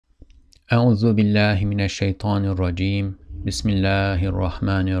أعوذ بالله من الشيطان الرجيم بسم الله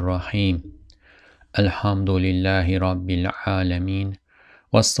الرحمن الرحيم الحمد لله رب العالمين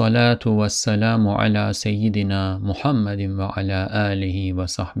والصلاة والسلام على سيدنا محمد وعلى آله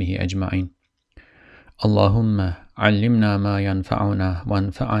وصحبه أجمعين اللهم علمنا ما ينفعنا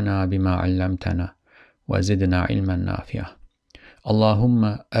وانفعنا بما علمتنا وزدنا علما نافعا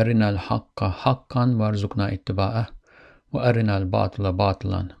اللهم أرنا الحق حقا وارزقنا اتباعه وأرنا الباطل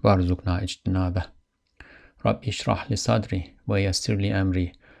باطلا وارزقنا اجتنابه رب اشرح لي صدري ويسر لي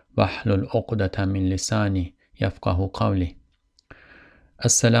أمري واحلل عقدة من لساني يفقه قولي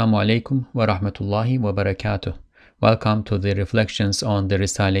Assalamu alaikum wa rahmatullahi wa barakatuh. Welcome to the Reflections on the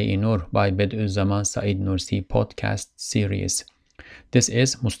Risale-i Nur by Bediuzzaman Said Nursi podcast series. This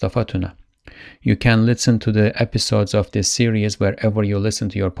is Mustafatuna. You can listen to the episodes of this series wherever you listen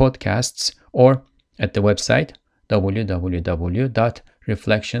to your podcasts or at the website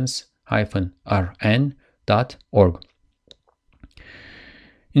www.reflections-rn.org.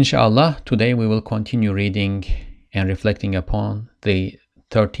 Inshallah, today we will continue reading and reflecting upon the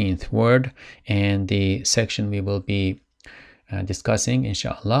 13th word, and the section we will be discussing,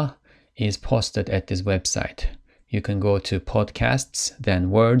 inshallah, is posted at this website. You can go to podcasts,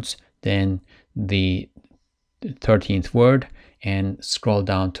 then words, then the 13th word, and scroll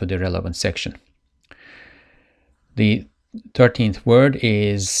down to the relevant section. The 13th word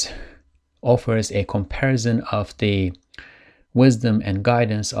offers a comparison of the wisdom and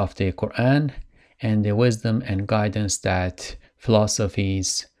guidance of the Qur'an and the wisdom and guidance that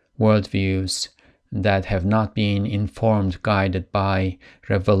philosophies, worldviews that have not been informed, guided by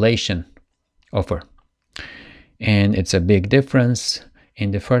revelation offer. And it's a big difference.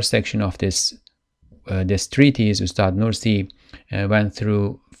 In the first section of this treatise, Ustad Nursi went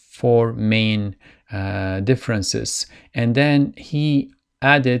through four main differences, and then he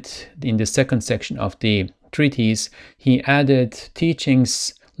added, in the second section of the treatise, he added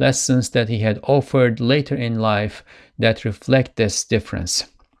teachings, lessons that he had offered later in life that reflect this difference.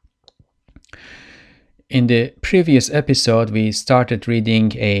 In the previous episode, we started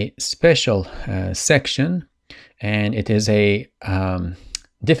reading a special section, and it is a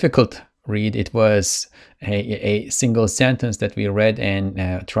difficult read. It was a single sentence that we read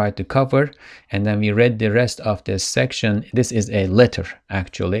and tried to cover, and then we read the rest of this section. This is a letter,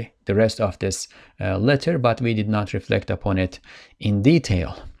 actually, the rest of this letter, but we did not reflect upon it in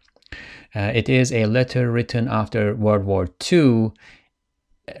detail. It is a letter written after World War II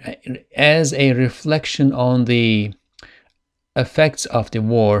as a reflection on the effects of the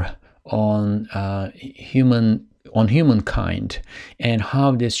war on humankind, and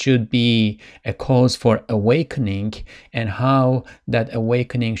how this should be a cause for awakening, and how that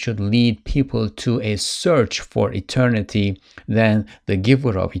awakening should lead people to a search for eternity, then the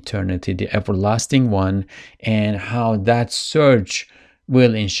giver of eternity, the everlasting one, and how that search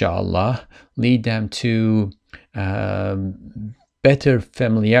will, inshallah, lead them to better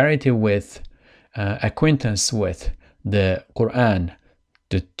familiarity with, acquaintance with the Quran,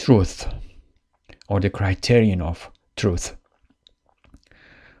 the truth, or the criterion of truth.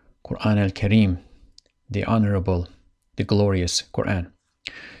 Quran al-Kareem, the honorable, the glorious Quran.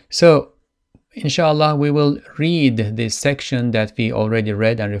 So, inshallah, we will read this section that we already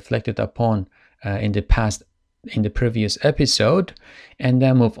read and reflected upon in the previous episode, and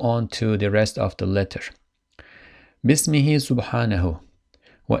then move on to the rest of the letter. Bismihi subhanahu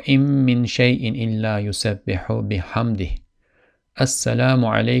wa in min shay'in illa yusabbihu bihamdih. Assalamu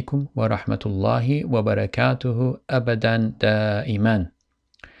alaikum wa rahmatullahi wa barakatuhu abadan da'iman.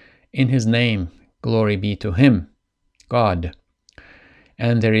 In his name, glory be to him, God.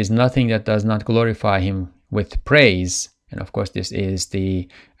 And there is nothing that does not glorify him with praise. And of course, this is the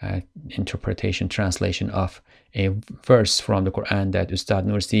interpretation, translation of a verse from the Quran that Ustad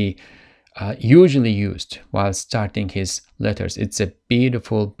Nursi usually used while starting his letters. It's a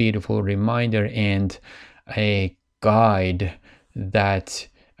beautiful, beautiful reminder and a guide that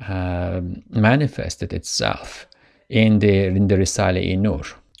manifested itself in the Risale-i Nur.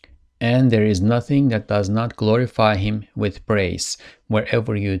 And there is nothing that does not glorify him with praise.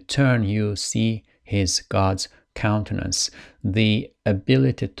 Wherever you turn, you see his, God's countenance. The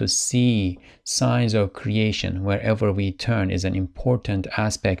ability to see signs of creation wherever we turn is an important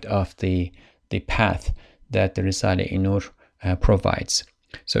aspect of the path that the Risale-i Nur provides.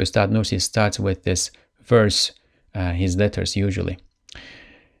 So Ustad Nursi starts with this verse, his letters usually.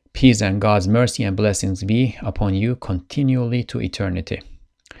 Peace and God's mercy and blessings be upon you continually to eternity.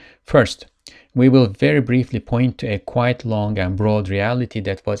 First, we will very briefly point to a quite long and broad reality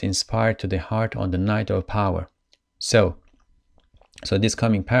that was inspired to the heart on the night of power. So, So this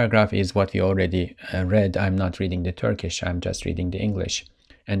coming paragraph is what we already read. I'm not reading the Turkish, I'm just reading the English.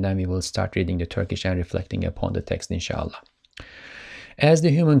 And then we will start reading the Turkish and reflecting upon the text, inshallah. As the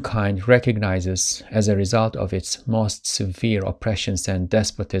humankind recognizes, as a result of its most severe oppressions and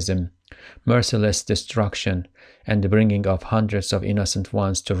despotism, merciless destruction, and the bringing of hundreds of innocent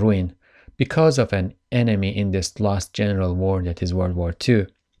ones to ruin, because of an enemy in this last general war, that is World War II,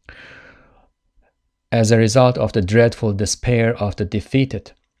 as a result of the dreadful despair of the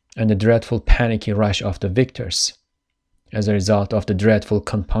defeated and the dreadful panicky rush of the victors, as a result of the dreadful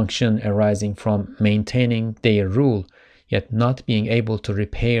compunction arising from maintaining their rule, yet not being able to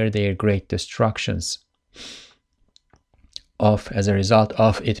repair their great destructions, as a result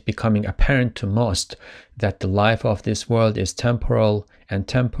of it becoming apparent to most that the life of this world is temporal and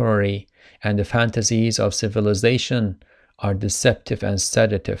temporary, and the fantasies of civilization are deceptive and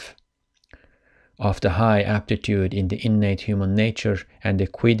sedative, of the high aptitude in the innate human nature and the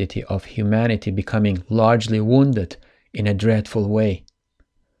quiddity of humanity becoming largely wounded in a dreadful way,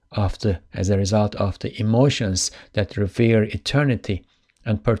 as a result of the emotions that revere eternity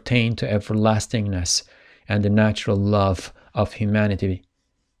and pertain to everlastingness, and the natural love of humanity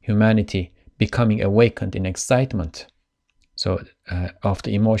becoming awakened in excitement. So, of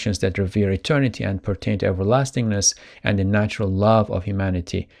the emotions that revere eternity and pertain to everlastingness, and the natural love of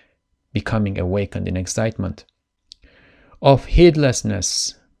humanity becoming awakened in excitement, of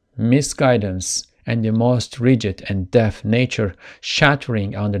heedlessness, misguidance, and the most rigid and deaf nature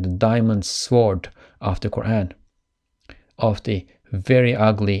shattering under the diamond sword of the Qur'an, of the very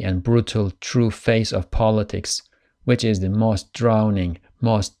ugly and brutal true face of politics, which is the most drowning,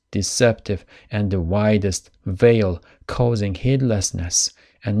 most deceptive, and the widest veil, causing heedlessness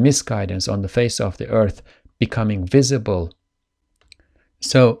and misguidance on the face of the earth, becoming visible.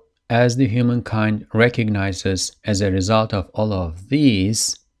 So, as the humankind recognizes, as a result of all of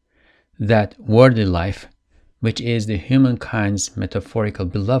these, that worldly life, which is the humankind's metaphorical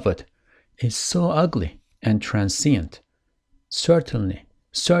beloved, is so ugly and transient, certainly,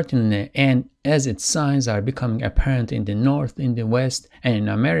 and as its signs are becoming apparent in the North, in the West, and in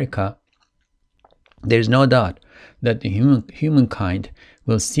America, there is no doubt that the humankind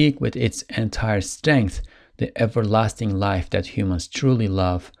will seek with its entire strength the everlasting life that humans truly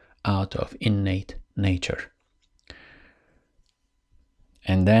love out of innate nature.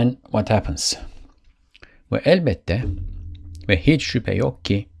 And then what happens? Ve elbette ve hiç şüphe yok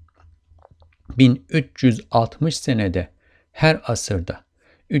ki 1360 senede her asırda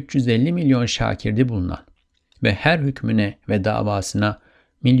 350 milyon şakirdi bulunan ve her hükmüne ve davasına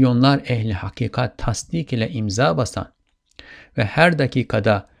milyonlar ehli hakikat tasdik ile imza basan ve her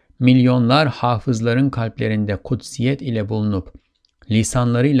dakikada milyonlar hafızların kalplerinde kutsiyet ile bulunup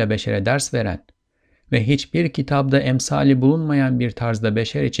lisanlarıyla beşere ders veren ve hiçbir kitapta emsali bulunmayan bir tarzda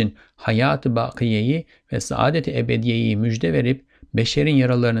beşer için hayat-ı bakiyeyi ve saadet-i ebediyeyi müjde verip beşerin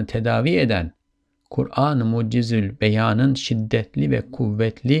yaralarını tedavi eden Kur'an-ı Mucizül Beyan'ın şiddetli ve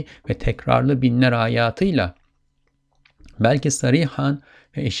kuvvetli ve tekrarlı binler ayatıyla, belki sarihan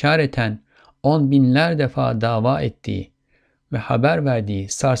ve işareten 10 binler defa dava ettiği ve haber verdiği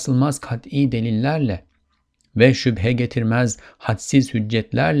sarsılmaz kat'i delillerle ve şüphe getirmez hadsiz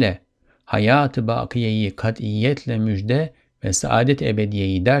hüccetlerle hayat-ı bakiyeyi kat'iyetle müjde ve saadet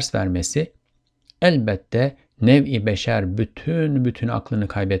ebediyeyi ders vermesi, elbette nev-i beşer bütün aklını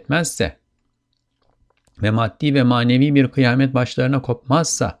kaybetmezse ve maddi ve manevi bir kıyamet başlarına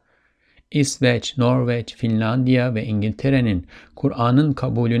kopmazsa, İsveç, Norveç, Finlandiya ve İngiltere'nin Kur'an'ın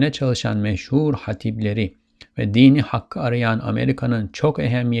kabulüne çalışan meşhur hatipleri ve dini hakkı arayan Amerika'nın çok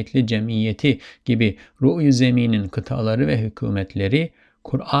ehemmiyetli cemiyeti gibi ruh-i zeminin kıtaları ve hükümetleri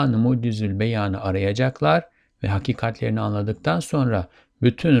Kur'an-ı Mucizül Beyan'ı arayacaklar ve hakikatlerini anladıktan sonra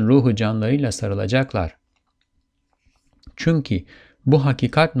bütün ruhu canlarıyla sarılacaklar. Çünkü bu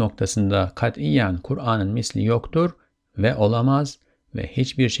hakikat noktasında katiyen Kur'an'ın misli yoktur ve olamaz ve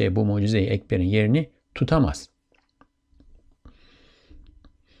hiçbir şey bu mucize-i ekberin yerini tutamaz.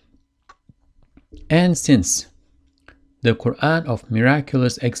 And since the Quran of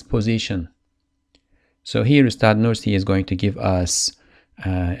miraculous exposition, so here Ustad Nursi is going to give us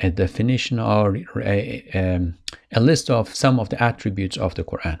a definition or a list of some of the attributes of the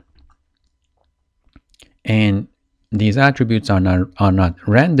Quran. And these attributes are not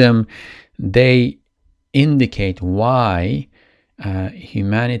random. They indicate why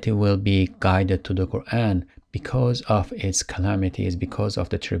humanity will be guided to the Quran because of its calamities, because of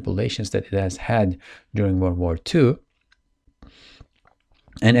the tribulations that it has had during World War II.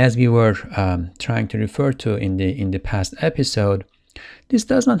 And as we were trying to refer to in the past episode, this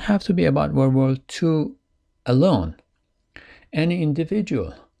does not have to be about World War II alone. any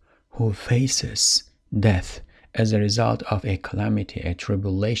individual who faces death as a result of a calamity, a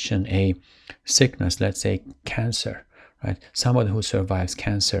tribulation, a sickness, let's say cancer, right? Somebody who survives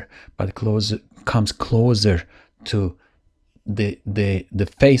cancer but comes closer to the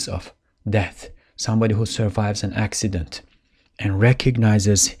face of death, somebody who survives an accident and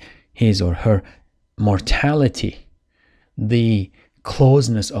recognizes his or her mortality, the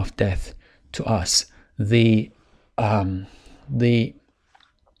closeness of death to us, the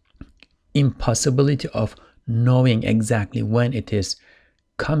impossibility of knowing exactly when it is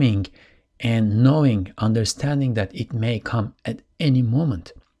coming, and understanding that it may come at any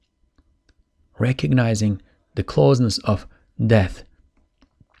moment, recognizing the closeness of death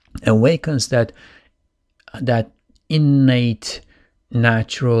awakens that innate,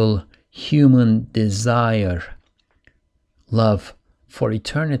 natural human desire, love for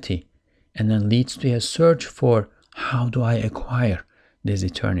eternity, and then leads to a search for how do I acquire this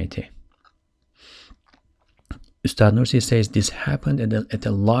eternity. Ustad Nursi says this happened at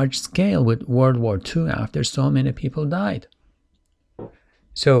a large scale with World War II after so many people died.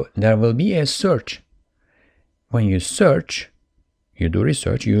 So there will be a search. When you search, you do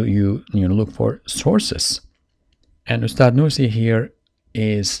research, you look for sources. And Ustad Nursi here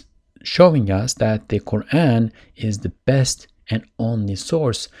is showing us that the Quran is the best and only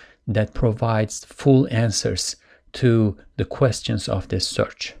source that provides full answers to the questions of this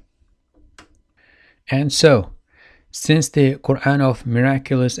search. And so, since the Quran of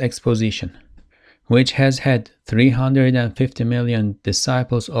miraculous exposition, which has had 350 million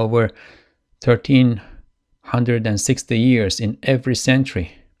disciples over 1360 years in every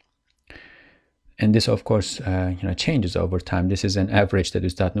century, and this of course changes over time. This is an average that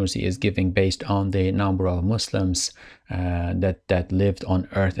Ustad Nursi is giving based on the number of Muslims that lived on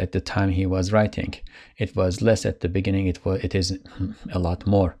earth at the time he was writing. It was less at the beginning, it is a lot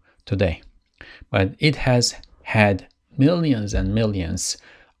more today. But it has had millions and millions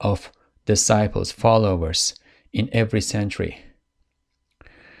of disciples, followers in every century.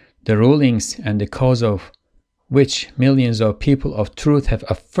 The rulings and the cause of which millions of people of truth have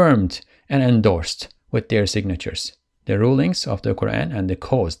affirmed and endorsed with their signatures. The rulings of the Quran and the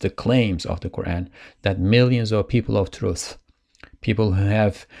cause, the claims of the Quran, that millions of people of truth, people who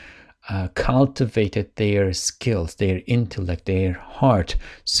have cultivated their skills, their intellect, their heart,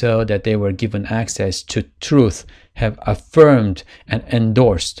 so that they were given access to truth, have affirmed and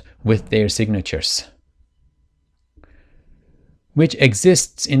endorsed with their signatures, which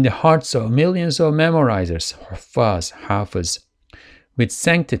exists in the hearts of millions of memorizers, hafiz, with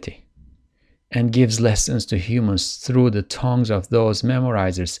sanctity, and gives lessons to humans through the tongues of those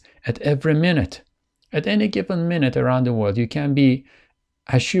memorizers at every minute. At any given minute around the world, you can be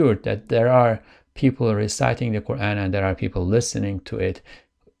assured that there are people reciting the Quran and there are people listening to it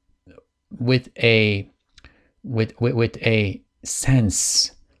with a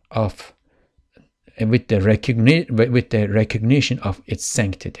sense of, with the recognition of its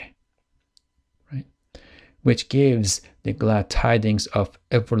sanctity, right? Which gives the glad tidings of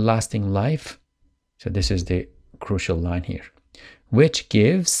everlasting life. So this is the crucial line here. Which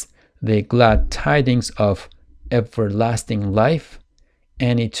gives the glad tidings of everlasting life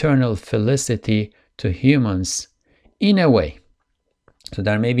and eternal felicity to humans in a way. So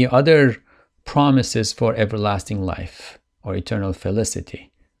there may be other promises for everlasting life or eternal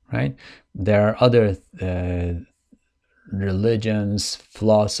felicity, right? There are other religions,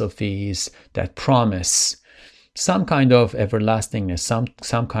 philosophies that promise some kind of everlastingness,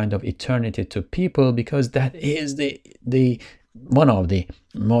 some kind of eternity to people, because that is the one of the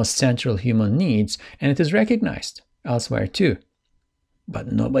most central human needs, and it is recognized elsewhere too.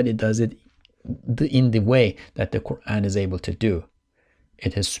 But nobody does it in the way that the Quran is able to do.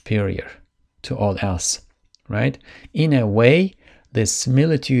 It is superior to all else, right? In a way, the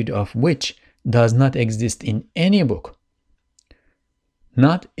similitude of which does not exist in any book,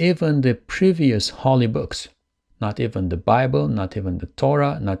 not even the previous holy books, not even the Bible, not even the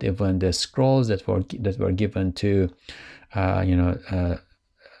Torah, not even the scrolls that were given to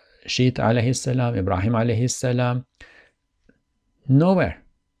Shit alayhi salam, Ibrahim alayhi salam. Nowhere.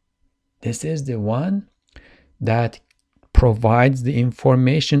 This is the one that provides the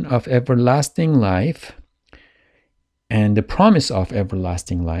information of everlasting life and the promise of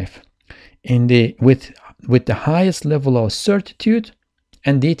everlasting life with the highest level of certitude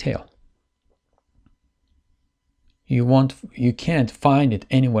and detail. You can't find it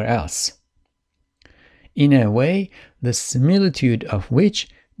anywhere else. In a way, the similitude of which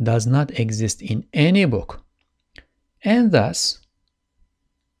does not exist in any book. And thus,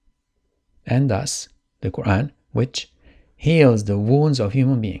 the Quran, which heals the wounds of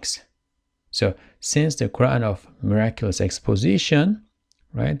human beings. So since the Quran of miraculous exposition,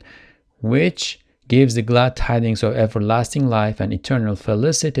 right, which gives the glad tidings of everlasting life and eternal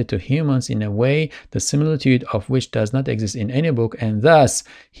felicity to humans in a way the similitude of which does not exist in any book, and thus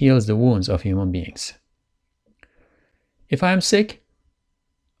heals the wounds of human beings. If I am sick,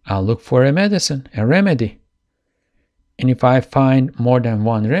 I'll look for a medicine, a remedy. And if I find more than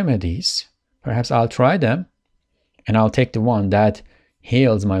one remedies, perhaps I'll try them, and I'll take the one that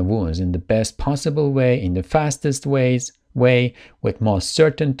heals my wounds in the best possible way, in the fastest way, with most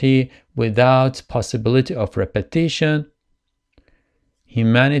certainty, without possibility of repetition.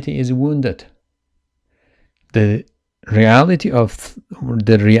 Humanity is wounded. The reality of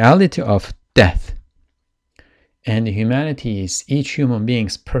death and humanity's, each human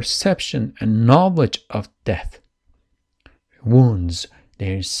being's perception and knowledge of death wounds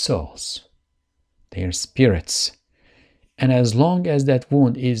their souls, their spirits. And as long as that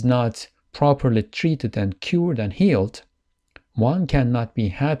wound is not properly treated and cured and healed, one cannot be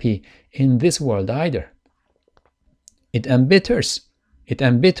happy in this world either. It embitters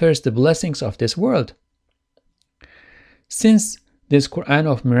the blessings of this world. Since this Quran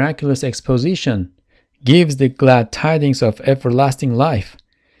of miraculous exposition gives the glad tidings of everlasting life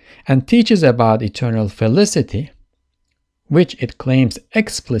and teaches about eternal felicity, which it claims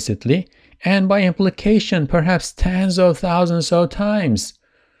explicitly and by implication perhaps tens of thousands of times.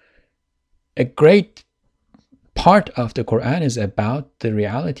 A great part of the Quran is about the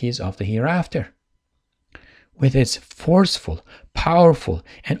realities of the hereafter. With its forceful, powerful,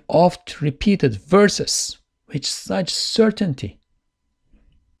 and oft repeated verses, with such certainty.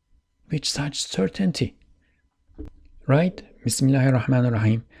 Right?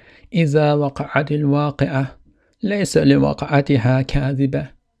 Bismillahirrahmanirrahim. إِذَا وَقَعَتِ الْوَاقِعَةِ لَيْسَ لِوَقَعَتِهَا كَاذِبَةٌ.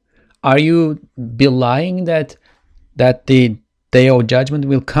 Are you belying that the day of judgment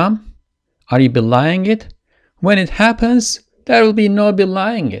will come? Are you belying it? When it happens, there will be no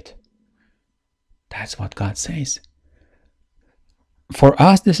belying it. That's what God says. For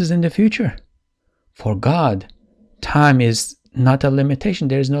us, this is in the future. For God, time is not a limitation.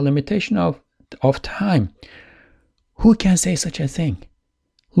 There is no limitation of time. Who can say such a thing?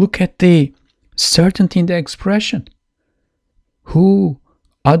 Look at the certainty in the expression. Who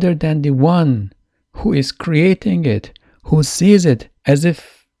other than the one who is creating it, who sees it as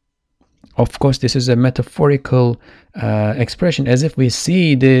if, of course this is a metaphorical expression, as if we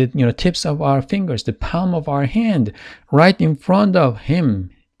see the tips of our fingers, the palm of our hand right in front of him,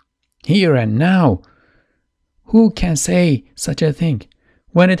 here and now. Who can say such a thing?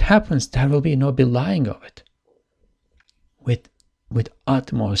 When it happens, there will be no belying of it. With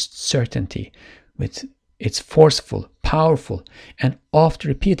utmost certainty, with its forceful, powerful, and oft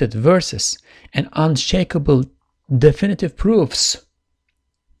repeated verses and unshakable definitive proofs,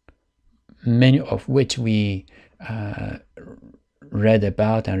 many of which we read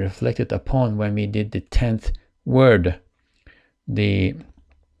about and reflected upon when we did the 10th Word, the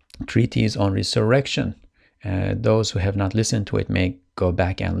treatise on resurrection. Those who have not listened to it may go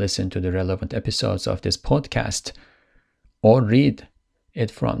back and listen to the relevant episodes of this podcast, or read it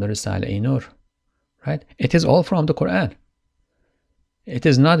from the Risale-i Nur. Right? It is all from the Quran. It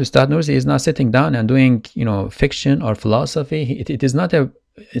is not, Ustad Nursi is not sitting down and doing, fiction or philosophy. It is not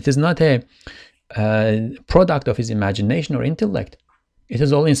a product of his imagination or intellect. It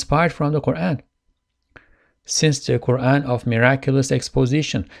is all inspired from the Quran. Since the Quran of miraculous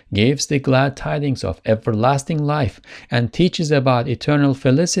exposition gives the glad tidings of everlasting life and teaches about eternal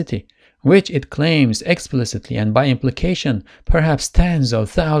felicity, which it claims explicitly and by implication perhaps tens of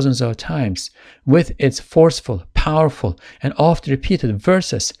thousands of times, with its forceful, powerful, and oft repeated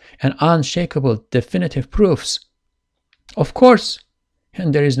verses and unshakable definitive proofs. Of course,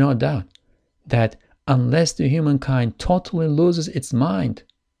 and there is no doubt, that unless the humankind totally loses its mind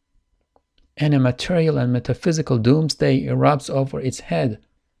and a material and metaphysical doomsday erupts over its head,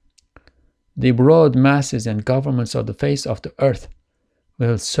 the broad masses and governments of the face of the earth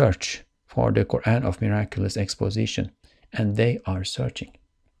will search for the Quran of miraculous exposition, and they are searching.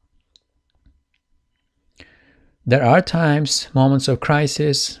 There are times, moments of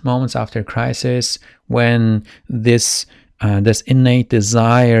crisis, moments after crisis, when this innate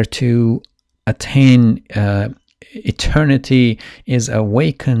desire to attain eternity is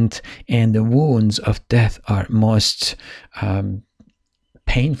awakened, and the wounds of death are most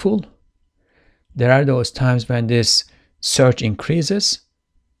painful. There are those times when this search increases,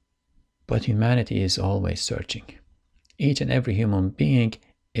 but humanity is always searching. Each and every human being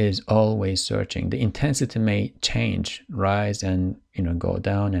is always searching. The intensity may change, rise and go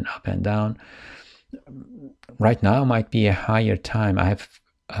down and up and down, right now might be a higher time. I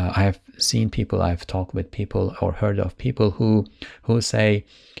have seen people, I've talked with people or heard of people who say,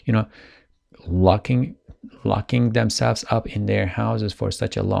 you know, locking themselves up in their houses for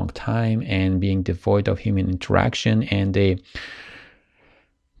such a long time and being devoid of human interaction, and the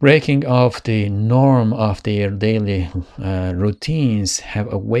breaking of the norm of their daily routines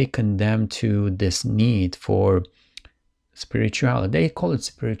have awakened them to this need for spirituality. They call it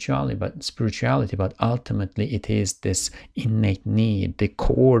spirituality, but ultimately it is this innate need, the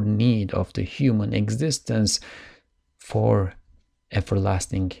core need of the human existence for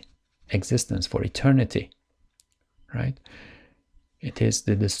everlasting existence, for eternity, right? It is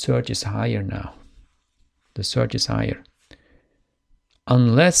the search is higher now. The search is higher.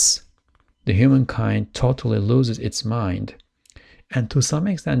 Unless the humankind totally loses its mind, and to some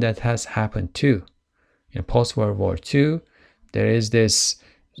extent that has happened too. In post-World War II, there is this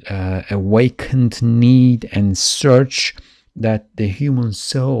awakened need and search that the human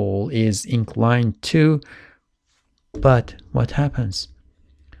soul is inclined to. But what happens?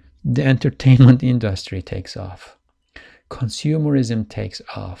 The entertainment industry takes off. Consumerism takes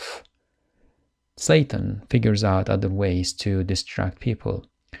off. Satan figures out other ways to distract people.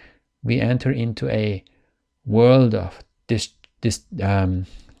 We enter into a world of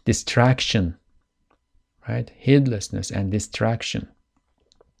distraction, right? Heedlessness and distraction.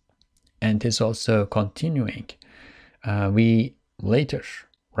 And it's also continuing. Right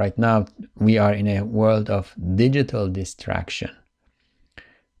now, we are in a world of digital distraction.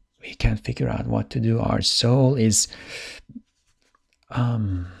 We can't figure out what to do. Our soul is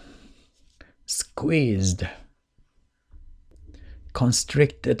squeezed,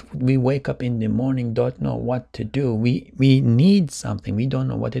 constricted. We wake up in the morning, don't know what to do. We need something. We don't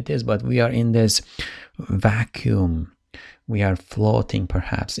know what it is, but we are in this vacuum. We are floating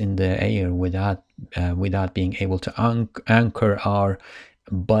perhaps in the air without being able to anchor our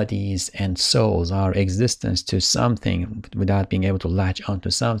bodies and souls, our existence to something, without being able to latch onto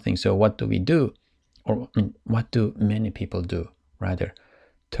something. So what do we do? Or what do many people do? Rather,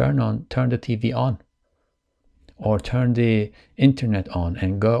 turn the TV on, or turn the internet on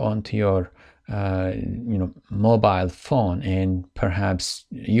and go onto your mobile phone and perhaps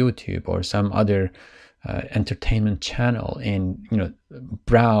YouTube or some other entertainment channel, and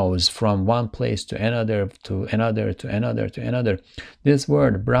browse from one place to another, to another, to another, to another. This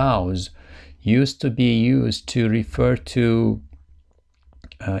word browse used to be used to refer to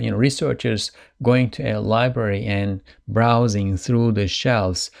researchers going to a library and browsing through the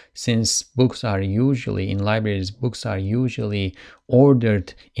shelves, since books are usually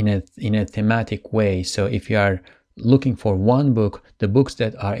ordered in a thematic way. So if you are looking for one book, the books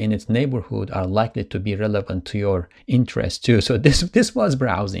that are in its neighborhood are likely to be relevant to your interest too. So this was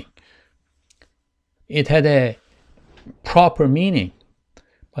browsing. It had a proper meaning.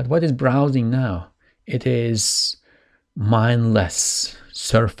 But what is browsing now? It is mindless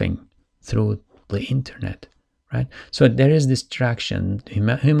surfing through the internet, right? So there is distraction.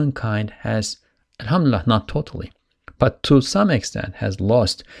 Humankind has, alhamdulillah, not totally, but to some extent has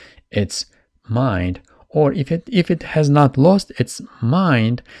lost its mind. Or if it has not lost its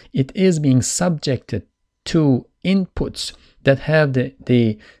mind, it is being subjected to inputs that have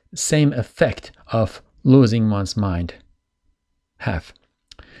the same effect of losing one's mind have.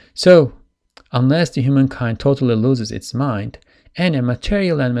 So unless the humankind totally loses its mind and a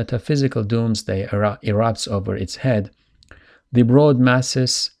material and metaphysical doomsday erupts over its head, the broad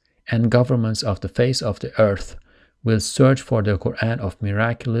masses and governments of the face of the earth will search for the Qur'an of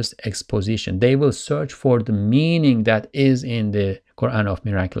miraculous exposition. They will search for the meaning that is in the Qur'an of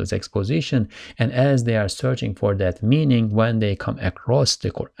miraculous exposition. And as they are searching for that meaning, when they come across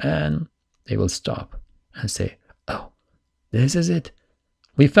the Qur'an, they will stop and say, "Oh, this is it.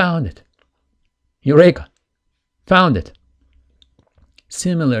 We found it. Eureka! Found it."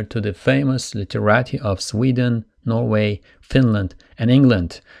 Similar to the famous literati of Sweden, Norway, Finland, and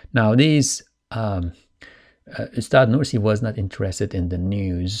England. Now, these Ustad Nursi was not interested in the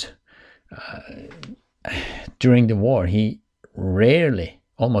news. During the war, he rarely,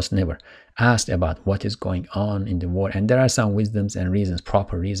 almost never, asked about what is going on in the war. And there are some wisdoms and reasons,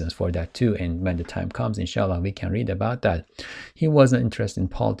 proper reasons for that too. And when the time comes, inshallah, we can read about that. He wasn't interested in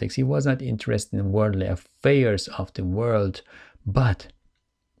politics. He was not interested in worldly affairs of the world. But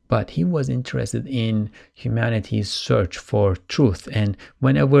he was interested in humanity's search for truth. And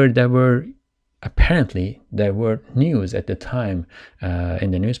whenever there were apparently there were news at the time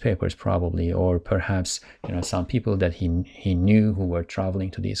in the newspapers probably, or perhaps some people that he knew who were traveling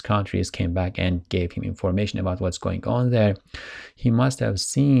to these countries came back and gave him information about what's going on there. He must have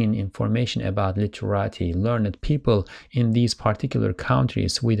seen information about literati, learned people in these particular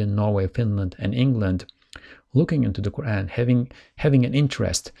countries, Sweden, Norway, Finland, and England, looking into the Quran, having an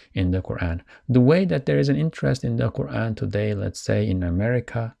interest in the Quran. The way that there is an interest in the Quran today, let's say in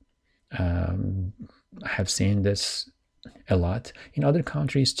America, I have seen this a lot in other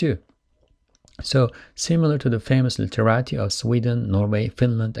countries too. So similar to the famous literati of Sweden, Norway,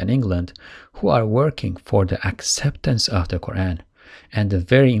 Finland, and England, who are working for the acceptance of the Quran, and the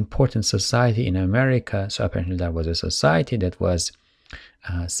very important society in America. So apparently there was a society that was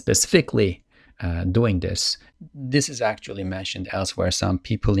specifically doing this. This is actually mentioned elsewhere. Some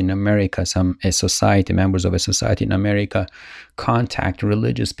people in America, members of a society in America, contact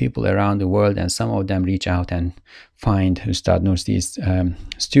religious people around the world, and some of them reach out and find Ustad Nursi's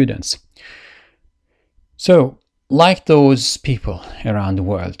students. So, like those people around the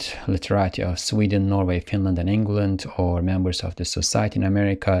world, literati of Sweden, Norway, Finland, and England, or members of the society in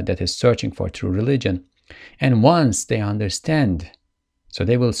America that is searching for true religion, and once they understand, so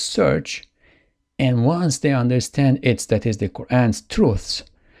they will search, and once they understand that is the Quran's truths,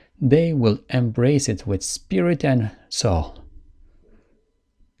 they will embrace it with spirit and soul.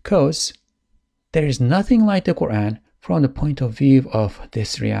 Because there is nothing like the Quran from the point of view of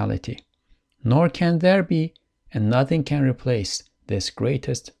this reality. Nor can there be, and nothing can replace this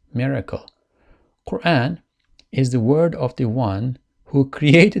greatest miracle. Quran is the word of the one who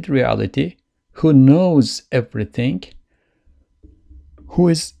created reality, who knows everything, who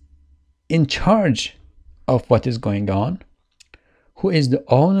is in charge of what is going on, who is the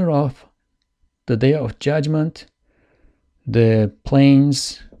owner of the day of judgment, the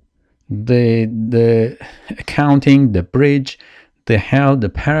planes, the accounting, the bridge, the hell, the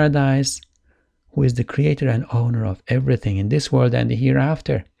paradise, who is the creator and owner of everything in this world and the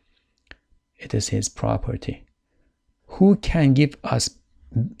hereafter. It is his property. Who can give us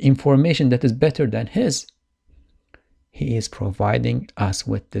information that is better than his? He is providing us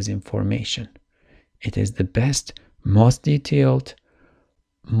with this information. It is the best, most detailed,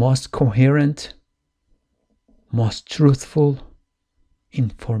 most coherent, most truthful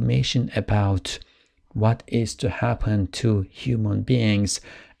information about what is to happen to human beings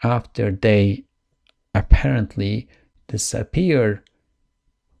after they apparently disappear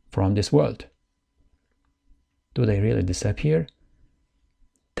from this world. Do they really disappear?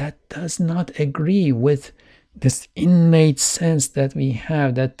 That does not agree with this innate sense that we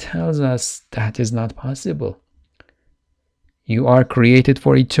have that tells us that is not possible. You are created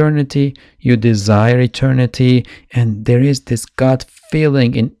for eternity, you desire eternity, and there is this gut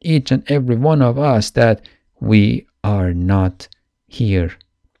feeling in each and every one of us that we are not here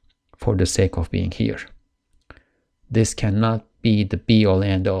for the sake of being here. This cannot be the be-all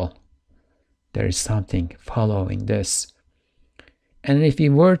end-all. There is something following this. And if we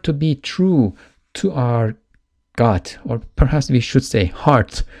were to be true to our gut, or perhaps we should say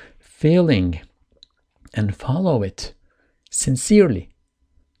heart, feeling, and follow it sincerely,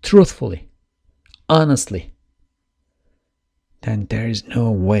 truthfully, honestly, then there is no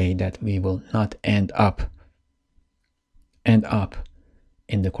way that we will not end up in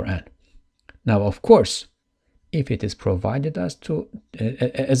the Quran. Now, of course, if it is provided us to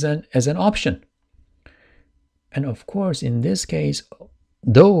as an option, and of course, in this case,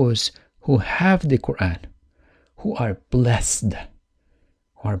 those who have the Quran, who are blessed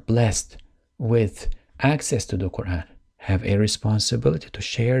with access to the Quran, have a responsibility to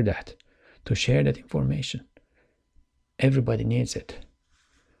share that information. Everybody needs it.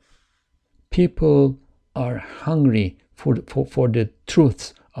 People are hungry for the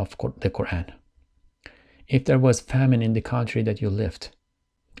truths of the Quran. If there was famine in the country that you lived,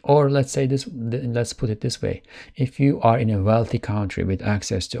 or let's put it this way, if you are in a wealthy country with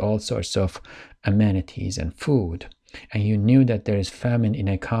access to all sorts of amenities and food, and you knew that there is famine in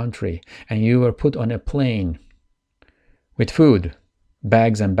a country, and you were put on a plane with food,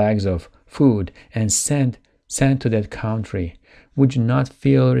 bags and bags of food, and sent to that country, would you not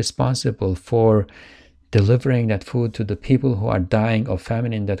feel responsible for delivering that food to the people who are dying of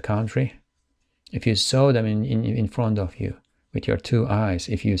famine in that country? If you saw them in front of you with your two eyes,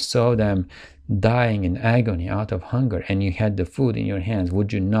 if you saw them dying in agony out of hunger, and you had the food in your hands,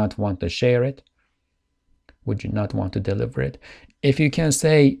 would you not want to share it? Would you not want to deliver it? If you can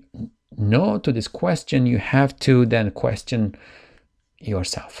say no to this question, you have to then question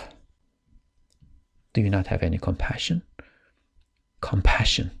yourself. Do you not have any compassion?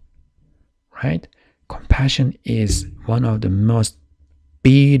 Compassion, right? Compassion is one of the most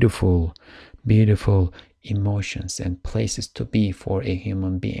beautiful, beautiful emotions and places to be for a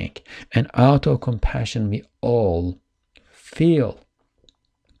human being. And out of compassion, we all feel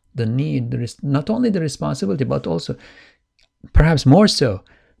the need, not only the responsibility, but also, perhaps more so,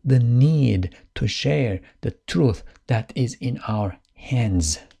 the need to share the truth that is in our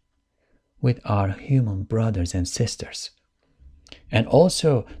hands with our human brothers and sisters, and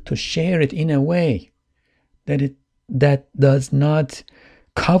also to share it in a way that does not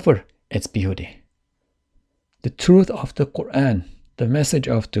cover its beauty. The truth of the Quran, the message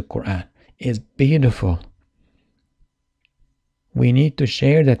of the Quran is beautiful. We need to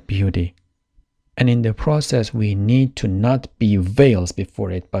share that beauty. And in the process, we need to not be veils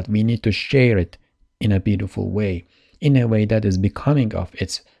before it, but we need to share it in a beautiful way, in a way that is becoming of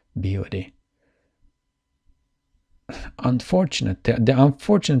its beauty. The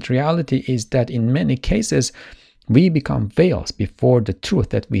unfortunate reality is that in many cases, we become veils before the truth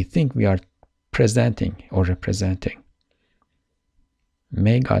that we think we are presenting or representing.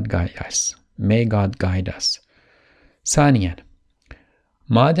 May God guide us. May God guide us. Saniyen,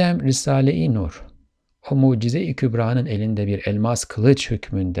 madem Risale-i Nur, o mucize-i kübranın elinde bir elmas kılıç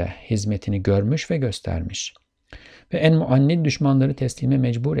hükmünde hizmetini görmüş ve göstermiş ve en muannid düşmanları teslime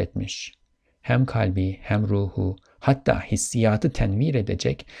mecbur etmiş, hem kalbi hem ruhu, hatta hissiyatı tenvir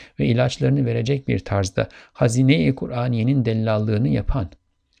edecek ve ilaçlarını verecek bir tarzda hazine-i Kur'aniyenin dellallığını yapan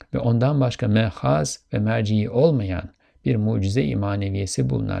ve ondan başka mehaz ve merci olmayan bir mucize-i maneviyesi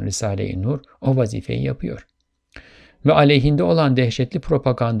bulunan Risale-i Nur o vazifeyi yapıyor. Ve aleyhinde olan dehşetli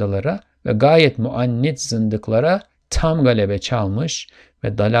propagandalara ve gayet muannit zındıklara tam galebe çalmış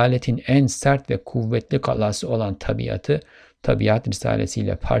ve dalaletin en sert ve kuvvetli kalası olan tabiat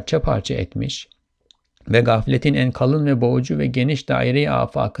risalesiyle parça parça etmiş ve gafletin en kalın ve boğucu ve geniş daire-i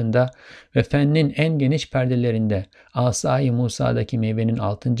afakında ve fennin en geniş perdelerinde Asa-i Musa'daki meyvenin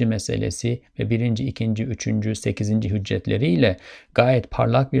 6. meselesi ve 1., 2., 3., 8. hüccetleriyle gayet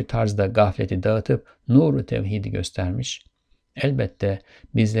parlak bir tarzda gafleti dağıtıp nuru tevhidi göstermiş. Elbette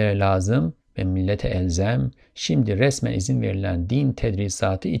bizlere lazım ve millete elzem, şimdi resmen izin verilen din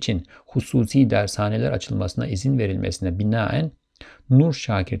tedrisatı için hususi dershaneler açılmasına izin verilmesine binaen Nur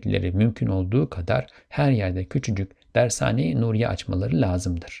şakirtleri mümkün olduğu kadar her yerde küçücük dershane-i nuriye açmaları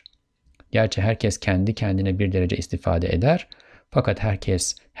lazımdır. Gerçi herkes kendi kendine bir derece istifade eder, fakat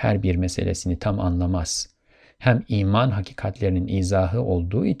herkes her bir meselesini tam anlamaz. Hem iman hakikatlerinin izahı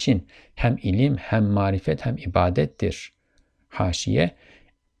olduğu için hem ilim hem marifet hem ibadettir. Haşiye,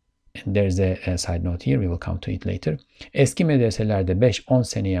 there's a side note here, we will come to it later. Eski medreselerde 5-10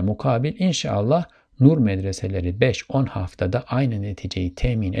 seneye mukabil inşallah Nur medreseleri 5-10 haftada aynı neticeyi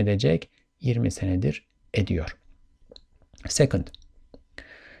temin edecek 20 senedir ediyor. Second,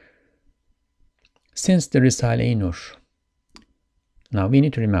 since the Risale-i Nur, now we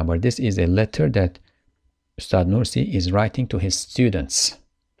need to remember this is a letter that Ustad Nursi is writing to his students.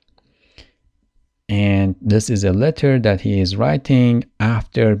 And this is a letter that he is writing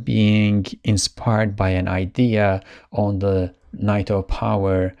after being inspired by an idea on the night of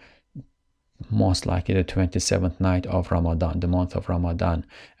power, most likely the 27th night of Ramadan, the month of Ramadan,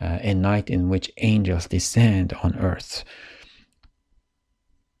 a night in which angels descend on earth.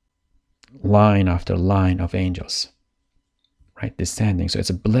 Line after line of angels, right, descending. So it's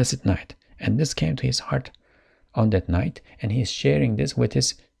a blessed night. And this came to his heart on that night, and he is sharing this with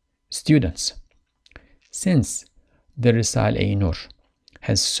his students. Since the Risale-i Nur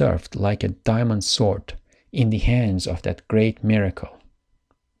has served like a diamond sword in the hands of that great miracle.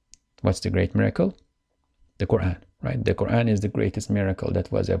 What's the great miracle? The Quran, right? The Quran is the greatest miracle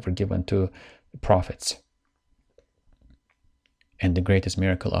that was ever given to the prophets. And the greatest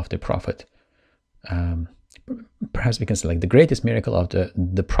miracle of the prophet, perhaps we can say like the greatest miracle of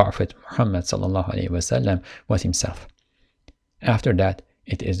the prophet Muhammad sallallahu alaihi wasallam was himself. After that,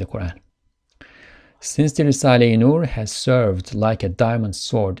 it is the Quran. Since the Risale-i Nur has served like a diamond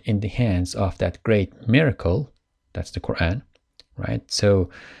sword in the hands of that great miracle, that's the Quran, right? So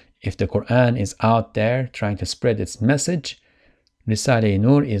if the Quran is out there trying to spread its message, Risale-i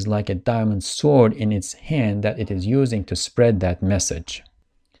Nur is like a diamond sword in its hand that it is using to spread that message,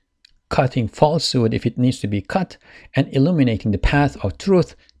 cutting falsehood if it needs to be cut, and illuminating the path of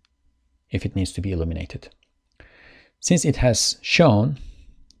truth if it needs to be illuminated. Since it has shown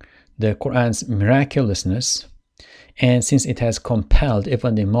the Quran's miraculousness, and since it has compelled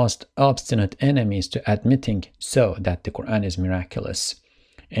even the most obstinate enemies to admitting so that the Quran is miraculous,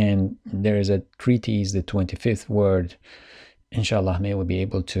 and there is a treatise, the 25th Word, inshallah, may we be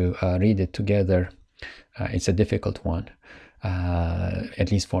able to read it together. It's a difficult one.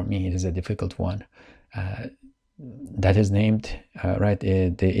 at least for me, it is a difficult one. That is named, right,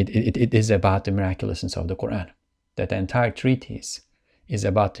 it is about the miraculousness of the Quran. That the entire treatise is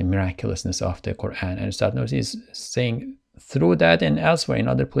about the miraculousness of the Quran. And Ustad Nursi is saying through that and elsewhere in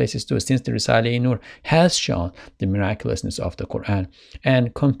other places too, since the Risale-i Nur has shown the miraculousness of the Quran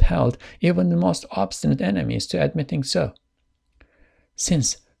and compelled even the most obstinate enemies to admitting so.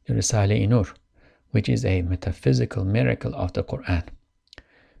 Since the Risale-i Nur, which is a metaphysical miracle of the Quran.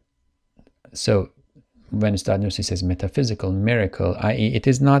 So when Ustad Nursi says metaphysical miracle, i.e. it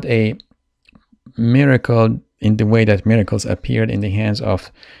is not a miracle in the way that miracles appeared in the hands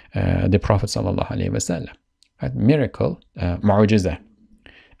of the Prophet ﷺ. Right? Miracle, mu'jiza,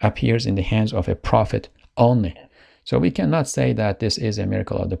 appears in the hands of a prophet only. So we cannot say that this is a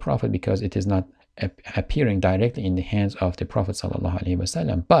miracle of the Prophet because it is not appearing directly in the hands of the Prophet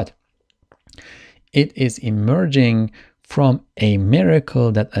ﷺ, but it is emerging from a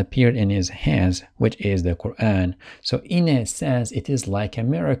miracle that appeared in his hands, which is the Quran. So in a sense, it is like a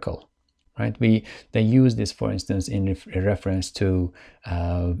miracle, right? They use this, for instance, in reference to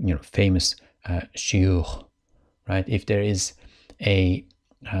famous shuyukh, right? If there is a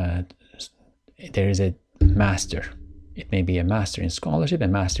master, it may be a master in scholarship, a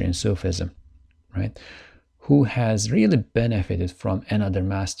master in Sufism, right? Who has really benefited from another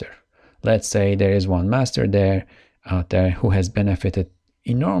master. Let's say there is one master out there who has benefited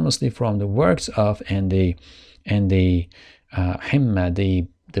enormously from the works of and the himma,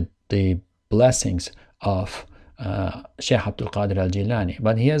 the blessings of Shaykh Abdul Qadir al-Jilani,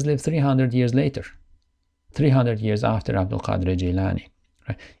 but he has lived 300 years later, 300 years after Abdul Qadir al-Jilani,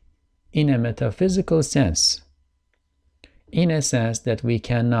 right? In a metaphysical sense, in a sense that we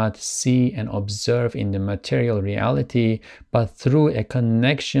cannot see and observe in the material reality, but through a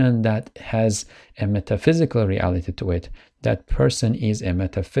connection that has a metaphysical reality to it, that person is a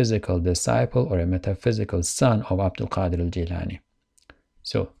metaphysical disciple or a metaphysical son of Abdul Qadir al-Jilani.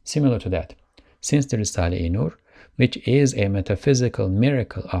 So, similar to that, since the Risale-i Nur, which is a metaphysical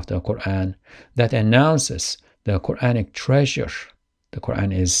miracle of the Quran that announces the Quranic treasure, the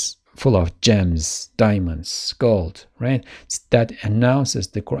Quran is full of gems, diamonds, gold, right? That announces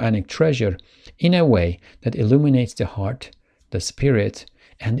the Quranic treasure in a way that illuminates the heart, the spirit,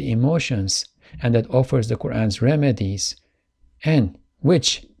 and the emotions, and that offers the Quran's remedies, and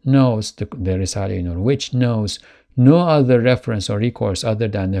which knows the Risale-i Nur, which knows no other reference or recourse other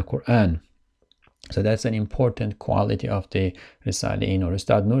than the Quran. So that's an important quality of the Risale-i Nur.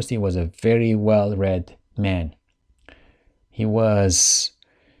 Ustad Nursi was a very well-read man. He was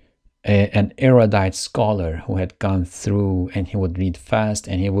an erudite scholar who had gone through, and he would read fast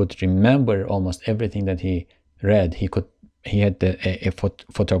and he would remember almost everything that he read. He had a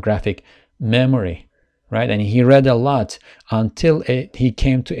photographic memory, right? And he read a lot until he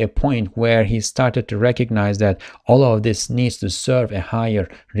came to a point where he started to recognize that all of this needs to serve a higher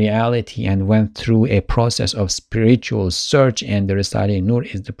reality, and went through a process of spiritual search, and the Risale-i Nur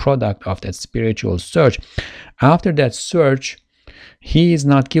is the product of that spiritual search. After that search, he is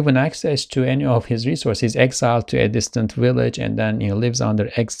not given access to any of his resources. He's exiled to a distant village, and then he lives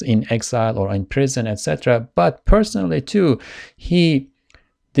in exile or in prison, etc. But personally too, he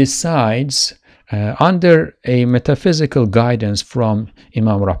decides under a metaphysical guidance from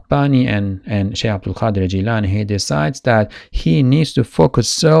Imam Rabbani and Shaykh Abdul Qadir Jilani, he decides that he needs to focus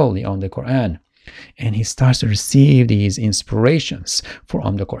solely on the Quran, and he starts to receive these inspirations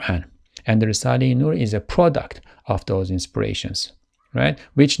from the Quran. And the Risale-i Nur is a product of those inspirations, right?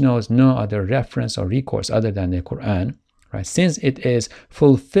 Which knows no other reference or recourse other than the Quran, right? Since it is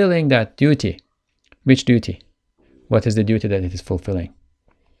fulfilling that duty. Which duty? What is the duty that it is fulfilling?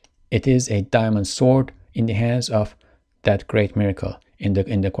 It is a diamond sword in the hands of that great miracle in the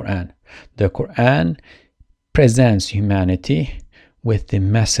Quran. The Quran presents humanity with the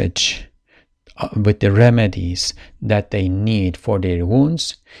message, with the remedies that they need for their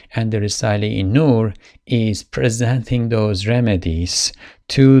wounds, and the Risale-i Nur is presenting those remedies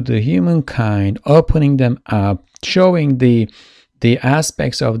to the humankind, opening them up, showing the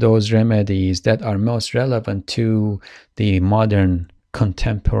aspects of those remedies that are most relevant to the modern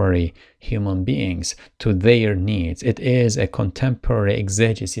contemporary human beings, to their needs. It is a contemporary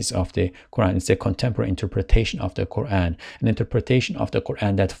exegesis of the Quran. It's a contemporary interpretation of the Quran, an interpretation of the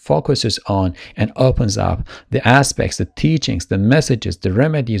Quran that focuses on and opens up the aspects, the teachings, the messages, the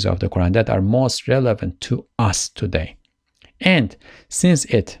remedies of the Quran that are most relevant to us today. And since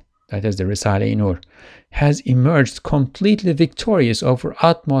it, that is the Risale-i Nur, has emerged completely victorious over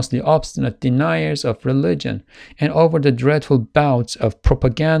utmostly obstinate deniers of religion and over the dreadful bouts of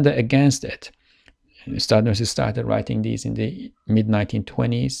propaganda against it, Said Nursi started writing these in the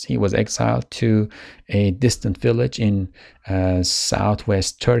mid-1920s. He was exiled to a distant village in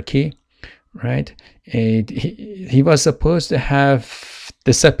southwest Turkey, right? He was supposed to have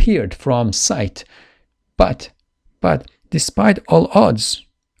disappeared from sight, but despite all odds,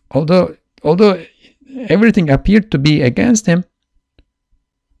 although everything appeared to be against him,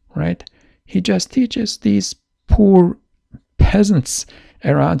 right? He just teaches these poor peasants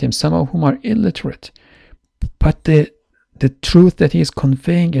around him, some of whom are illiterate, but the truth that he is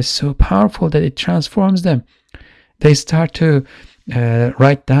conveying is so powerful that it transforms them. They start to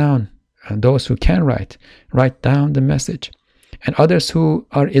write down, and those who can write down the message, and others who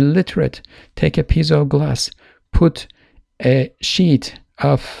are illiterate take a piece of glass, put a sheet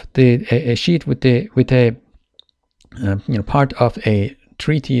of a sheet with a part of a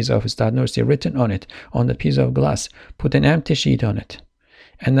treatise of Said Nursi written on it, on the piece of glass, put an empty sheet on it,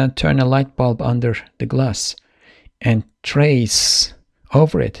 and then turn a light bulb under the glass and trace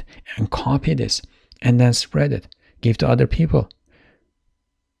over it and copy this, and then spread it, give to other people.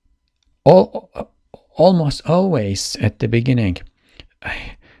 Almost always at the beginning,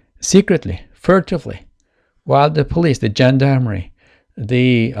 secretly, furtively, while the police, the gendarmerie,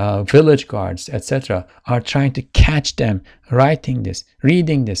 the village guards, etc., are trying to catch them writing this,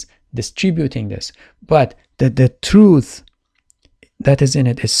 reading this, distributing this. But the truth that is in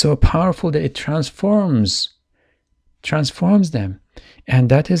it is so powerful that it transforms them. And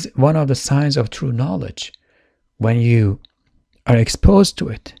that is one of the signs of true knowledge. When you are exposed to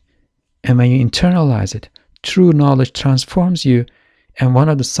it and when you internalize it, true knowledge transforms you. And one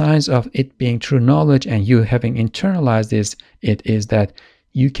of the signs of it being true knowledge and you having internalized it is that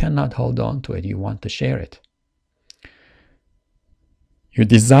you cannot hold on to it. You want to share it. You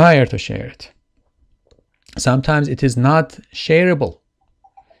desire to share it. Sometimes it is not shareable.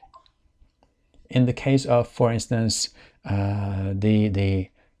 In the case of, for instance, the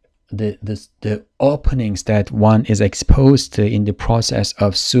openings that one is exposed to in the process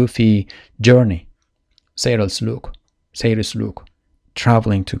of Sufi journey, Sayr-i-Suluk,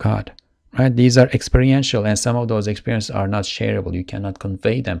 traveling to God, right? These are experiential, and some of those experiences are not shareable. You cannot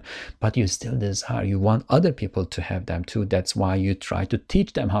convey them, but you still desire, you want other people to have them too. That's why you try to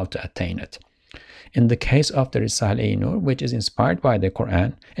teach them how to attain it. In the case of the Risale-i Nur, which is inspired by the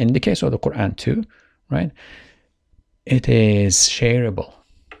Quran, and in the case of the Quran too, right? It is shareable.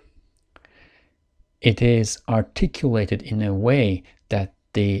 It is articulated in a way that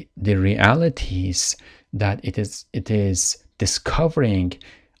the realities that it is discovering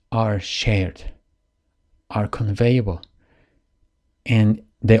are shared, are conveyable, and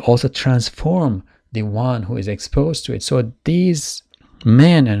they also transform the one who is exposed to it. So these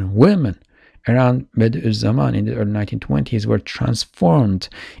men and women around Bediuzzaman in the early 1920s were transformed,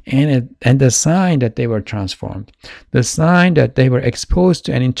 and the sign that they were transformed, the sign that they were exposed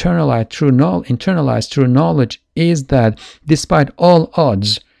to and internalized true knowledge is that despite all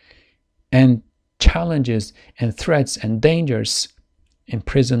odds and challenges and threats and dangers,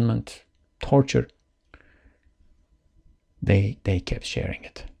 imprisonment, torture, they kept sharing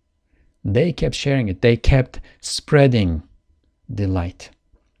it. They kept sharing it. They kept spreading the light.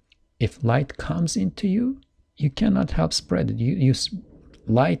 If light comes into you, you cannot help spread it.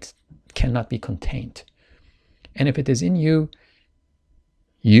 Light cannot be contained. And if it is in you,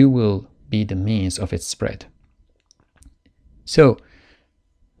 you will be the means of its spread. So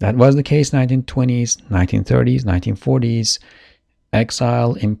that was the case 1920s, 1930s, 1940s,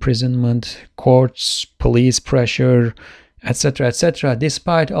 exile, imprisonment, courts, police pressure, etc., etc.,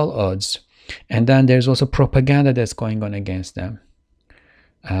 despite all odds. And then there's also propaganda that's going on against them.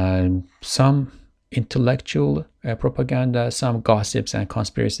 Some intellectual propaganda, some gossips and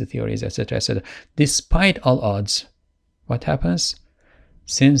conspiracy theories, etc., etc. Despite all odds, what happens?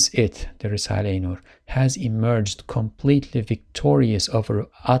 Since the Risale-i Nur, has emerged completely victorious over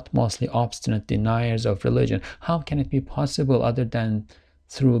utmostly obstinate deniers of religion, how can it be possible other than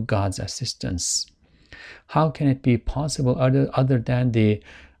through God's assistance? How can it be possible other than the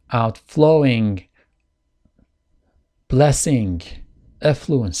outflowing blessing,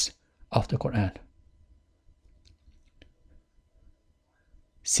 affluence of the Quran?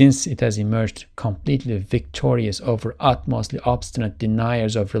 Since it has emerged completely victorious over utmostly obstinate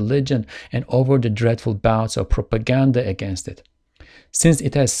deniers of religion and over the dreadful bouts of propaganda against it, since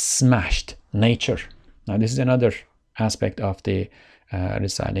it has smashed nature. Now this is another aspect of the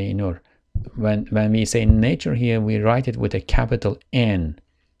Risale-i Nur. When we say nature here, we write it with a capital N,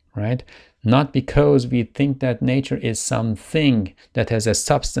 right? Not because we think that nature is something that has a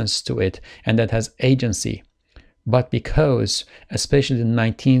substance to it and that has agency, but because especially the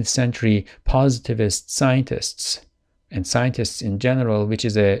 19th century positivist scientists and scientists in general, which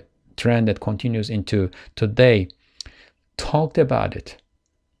is a trend that continues into today, talked about it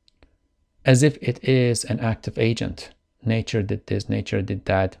as if it is an active agent. Nature did this, nature did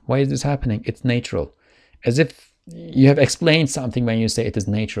that. Why is this happening? It's natural. As if you have explained something when you say it is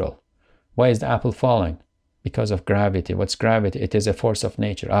natural. Why is the apple falling? Because of gravity. What's gravity? It is a force of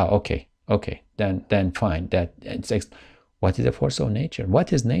nature. Okay, then fine. What is the force of nature?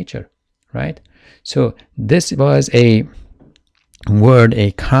 What is nature, right? So this was a word,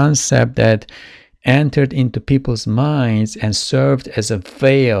 a concept that entered into people's minds and served as a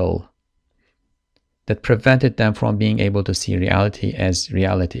veil that prevented them from being able to see reality as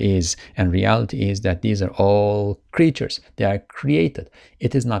reality is. And reality is that these are all creatures. They are created.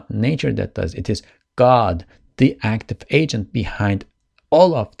 It is not nature that does. It is God, the active agent behind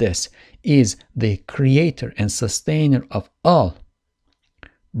all of this, is the creator and sustainer of all.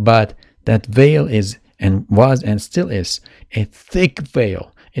 But that veil is and was and still is a thick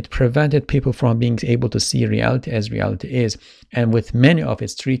veil. It prevented people from being able to see reality as reality is. And with many of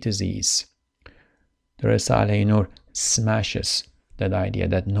its treatises, the Risale-i Nur smashes that idea,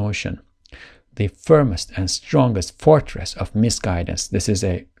 that notion. The firmest and strongest fortress of misguidance. This is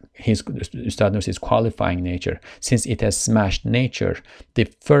Ustad Nursi is qualifying nature. Since it has smashed nature, the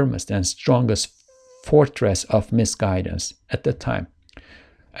firmest and strongest fortress of misguidance at the time.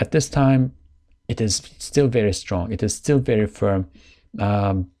 At this time, it is still very strong. It is still very firm.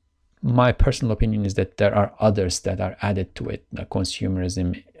 My personal opinion is that there are others that are added to it, like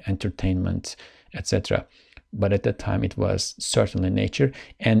consumerism, entertainment, etc. But at the time, it was certainly nature,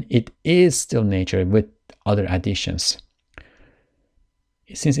 and it is still nature with other additions.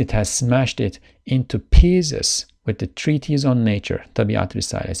 Since it has smashed it into pieces with the treatise on nature, Tabiat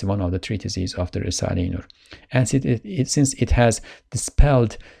Risale is one of the treatises of the Risale-i Nur, and since it has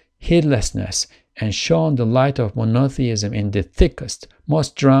dispelled heedlessness and shown the light of monotheism in the thickest,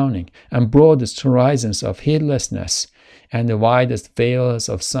 most drowning, and broadest horizons of heedlessness and the widest veils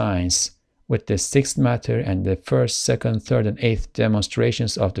of science, with the sixth matter and the first, second, third, and eighth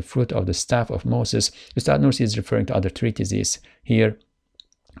demonstrations of the fruit of the staff of Moses, Ustad Nursi is referring to other treatises here.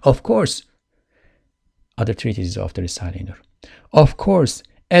 Of course, other treatises of the Risale-i Nur. Of course,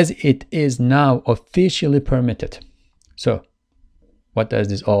 as it is now officially permitted. So, what does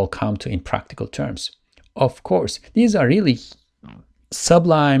this all come to in practical terms? Of course, these are really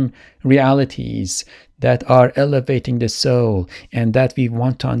sublime realities that are elevating the soul and that we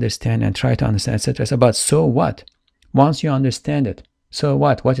want to understand and try to understand, etc. But so what? Once you understand it, so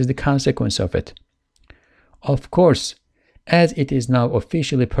what? What is the consequence of it? Of course, as it is now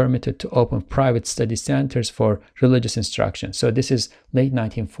officially permitted to open private study centers for religious instruction. So this is late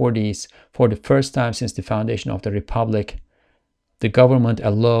 1940s. For the first time since the foundation of the Republic, the government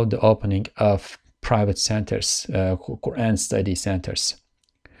allowed the opening of private centers, Qur'an study centers,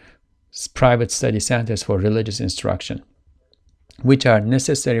 private study centers for religious instruction, which are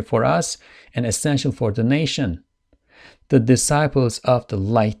necessary for us and essential for the nation. The disciples of the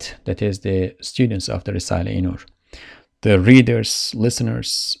light, that is the students of the Risale-i Nur, the readers,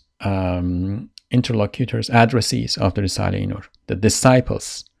 listeners, interlocutors, addressees of the Risale-i Nur, the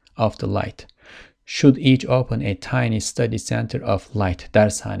disciples of the light, should each open a tiny study center of light.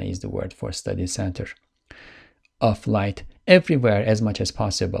 Darshane is the word for study center of light everywhere as much as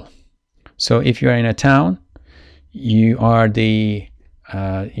possible. So if you are in a town, you are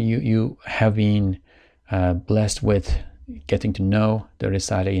you have been blessed with getting to know the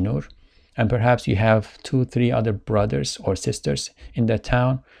Risale-i Nur, and perhaps you have 2-3 other brothers or sisters in that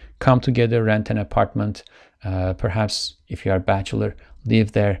town. Come together, rent an apartment. Perhaps if you are a bachelor,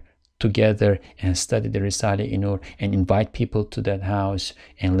 live there together and study the Risale-i Nur, and invite people to that house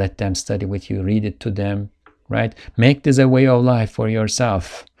and let them study with you, read it to them, right? Make this a way of life for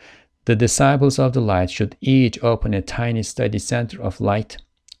yourself. The disciples of the light should each open a tiny study center of light.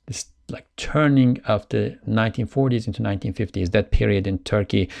 This like turning of the 1940s into 1950s, that period in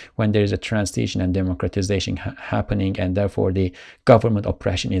Turkey when there is a transition and democratization happening, and therefore the government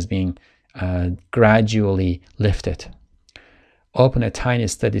oppression is being gradually lifted. Open a tiny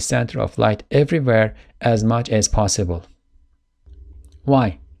study center of light everywhere as much as possible.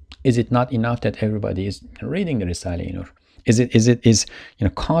 Why? Is it not enough that everybody is reading the Risale-i Nur? Is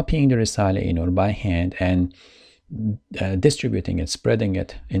copying the Risale-i Nur by hand and distributing it, spreading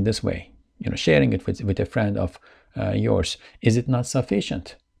it in this way, sharing it with a friend of yours, is it not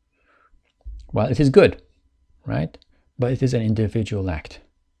sufficient? Well, it is good, right? But it is an individual act.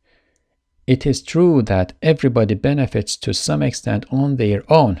 It is true that everybody benefits to some extent on their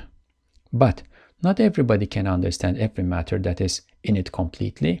own, but Not everybody can understand every matter that is in it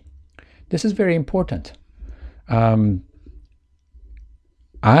completely. This is very important.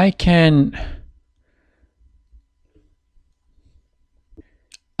 I can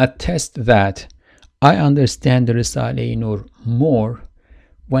attest that I understand the Risale-i Nur more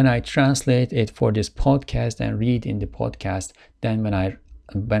when I translate it for this podcast and read in the podcast than when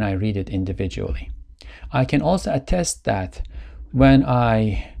I read it individually. I can also attest that when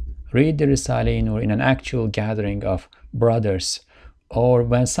I read the Risale-i Nur in an actual gathering of brothers, or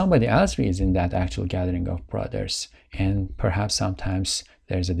when somebody else reads in that actual gathering of brothers, and perhaps sometimes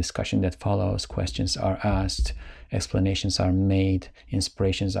there's a discussion that follows, questions are asked, explanations are made,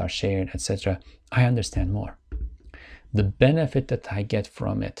 inspirations are shared, etc., I understand more. The benefit that I get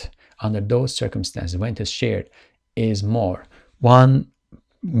from it under those circumstances when it is shared is more. One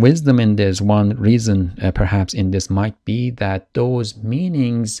wisdom in this, one reason perhaps in this might be that those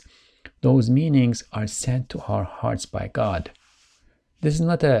meanings are sent to our hearts by God. This is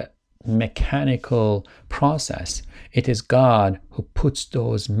not a mechanical process. It is God who puts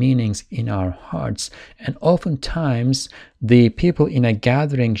those meanings in our hearts, and oftentimes the people in a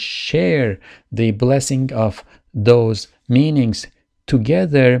gathering share the blessing of those meanings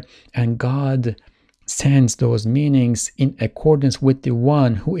together, and God sends those meanings in accordance with the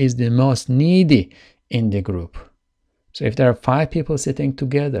one who is the most needy in the group. So if there are 5 people sitting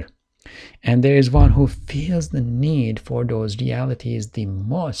together and there is one who feels the need for those realities the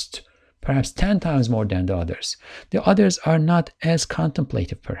most, perhaps 10 times more than the others are not as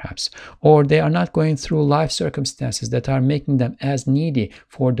contemplative perhaps, or they are not going through life circumstances that are making them as needy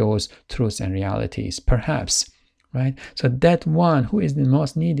for those truths and realities perhaps, right? So that one who is the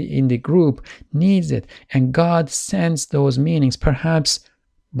most needy in the group needs it, and God sends those meanings perhaps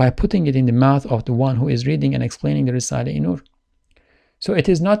by putting it in the mouth of the one who is reading and explaining the Risale-i Nur. So it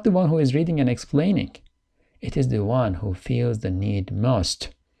is not the one who is reading and explaining, it is the one who feels the need most.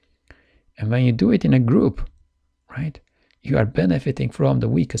 And when you do it in a group, right, you are benefiting from the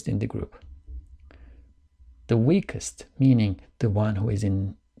weakest in the group. The weakest, meaning the one who is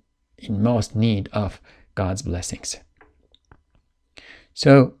in most need of God's blessings.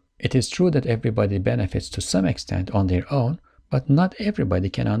 So it is true that everybody benefits to some extent on their own, but not everybody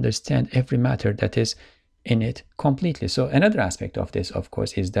can understand every matter that is in it completely. So another aspect of this, of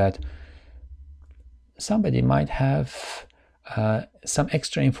course, is that somebody might have some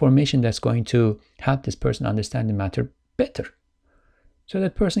extra information that's going to help this person understand the matter better, so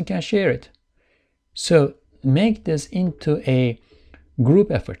that person can share it. So make this into a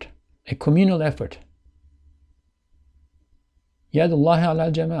group effort, a communal effort. Yadullahi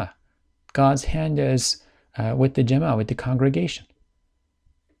ala jama'ah. God's hand is with the jama'ah, with the congregation.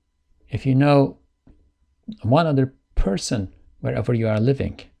 If you know one other person wherever you are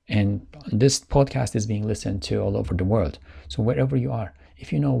living, and this podcast is being listened to all over the world, so wherever you are,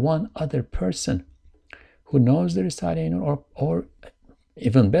 if you know one other person who knows the Risale-i Nur, or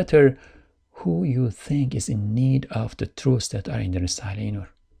even better, who you think is in need of the truths that are in the Risale-i Nur,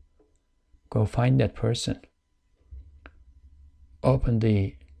 go find that person. Open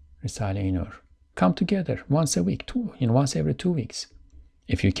the Risale-i Nur. Come together once a week, once every 2 weeks.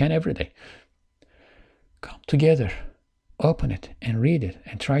 If you can, every day. Come together, open it and read it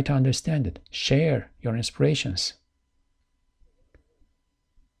and try to understand it. Share your inspirations.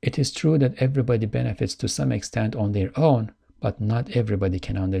 It is true that everybody benefits to some extent on their own, but not everybody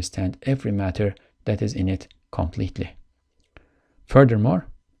can understand every matter that is in it completely. Furthermore,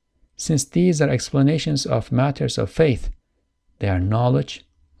 since these are explanations of matters of faith, they are knowledge,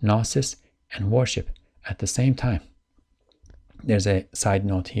 gnosis, and worship at the same time. There's a side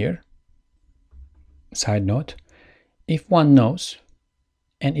note here. Side note, if one knows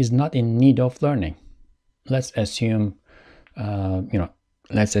and is not in need of learning, let's assume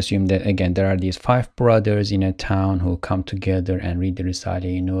that again there are these 5 brothers in a town who come together and read the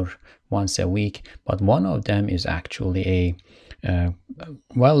Risale-i Nur once a week, but one of them is actually a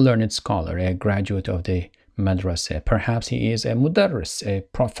well-learned scholar, a graduate of the madrasa. Perhaps he is a mudarris, a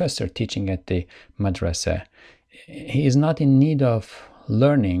professor teaching at the madrasa. He is not in need of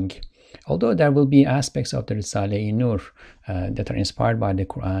learning, although there will be aspects of the Risale-i Nur that are inspired by the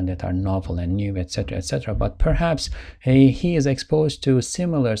Quran, that are novel and new, etc., etc. But perhaps he is exposed to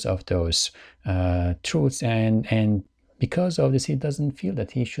similars of those truths, and because of this, he doesn't feel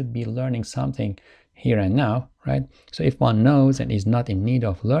that he should be learning something here and now, right? So if one knows and is not in need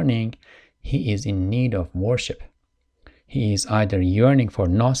of learning, he is in need of worship. He is either yearning for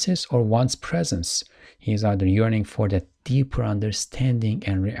gnosis or one's presence. He is either yearning for that deeper understanding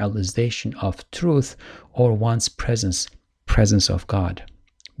and realization of truth, or one's presence of God.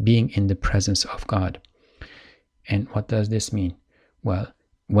 being in the presence of God. And what does this mean? Well,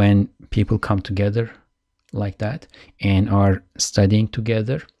 when people come together like that and are studying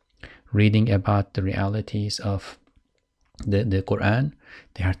together, reading about the realities of the Quran,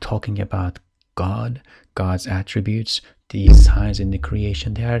 they are talking about God, God's attributes, the signs in the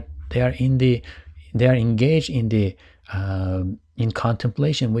creation. They are engaged in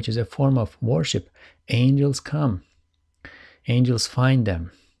contemplation, which is a form of worship. Angels come, angels find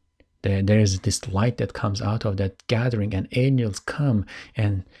them. There is this light that comes out of that gathering, and angels come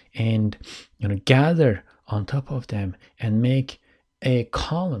and gather on top of them and make a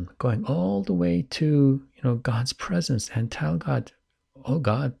column going all the way to God's presence and tell God, oh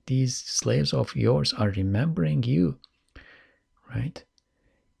God, these slaves of yours are remembering you, right?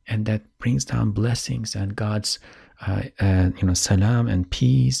 And that brings down blessings and God's salam and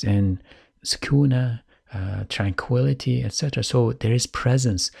peace and sakuna, tranquility, etc. So there is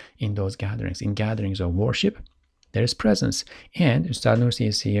presence in those gatherings. In gatherings of worship, there is presence. And Ustad Nursi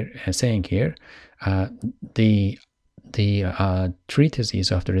is here saying here, the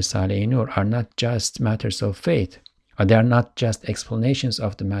treatises of the Risale-i Nur are not just matters of faith. They are not just explanations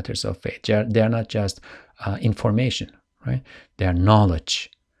of the matters of faith. They are not just information, right? They are knowledge,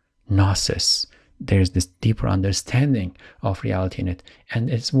 gnosis. There's this deeper understanding of reality in it, and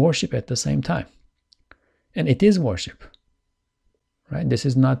it's worship at the same time. And it is worship, right? This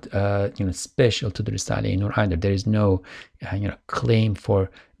is not special to the Risale-i Nur either. There is no claim for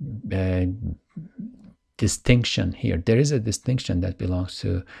distinction here. There is a distinction that belongs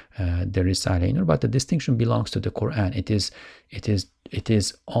to the Risale-i Nur, but the distinction belongs to the Quran. It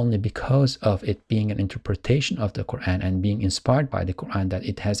is only because of it being an interpretation of the Quran and being inspired by the Quran that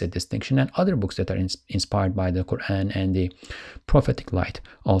it has a distinction. And other books that are inspired by the Quran and the prophetic light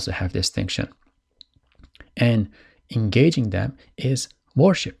also have distinction. And engaging them is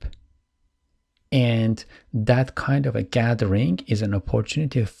worship. And that kind of a gathering is an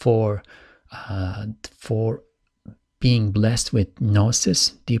opportunity for being blessed with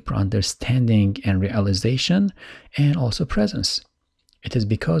gnosis, deeper understanding and realization, and also presence. It is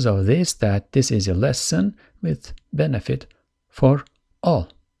because of this that this is a lesson with benefit for all.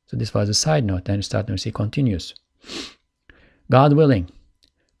 So this was a side note. Then Ustad Nursi continues. God willing,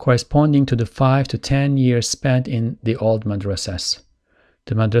 corresponding to the 5 to 10 years spent in the old madrasas,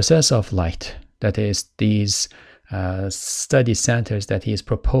 the madrasas of light, that is these study centers that he is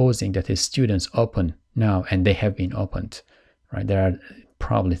proposing that his students open now, and they have been opened, right? There are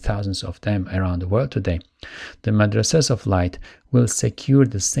probably thousands of them around the world today. The madrasas of light will secure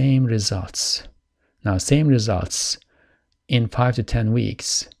the same results. Now, same results in 5 to 10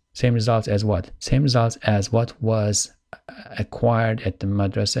 weeks. Same results as what? Same results as what was acquired at the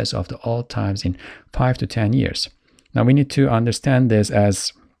madrasas of the old times in 5 to 10 years. Now, we need to understand this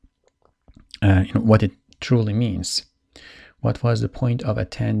as what it truly means. What was the point of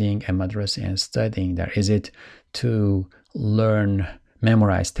attending a madrasa and studying there? Is it to learn,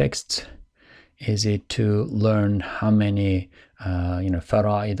 memorize texts? Is it to learn how many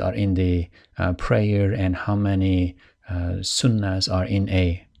fara'id are in the prayer and how many sunnahs are in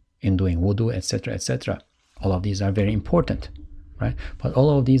doing wudu, etc., etc.? All of these are very important, right? But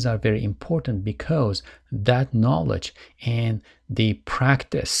all of these are very important because that knowledge and the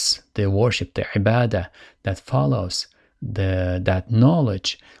practice, the worship, the ibadah that follows that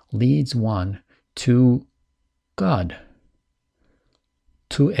knowledge leads one to God,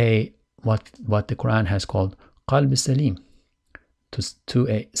 to a what the Quran has called qalb salim, to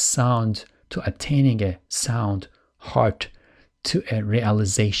a sound, to attaining a sound heart, to a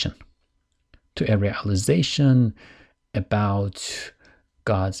realization about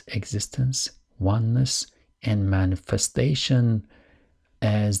God's existence, oneness, and manifestation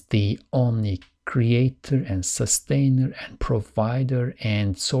as the only creator and sustainer and provider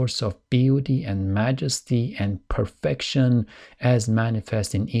and source of beauty and majesty and perfection as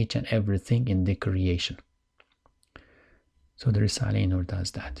manifest in each and everything in the creation. So the Risale-i Nur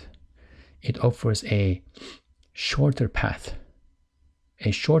does that. It offers a shorter path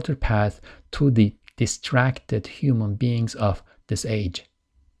to the distracted human beings of this age.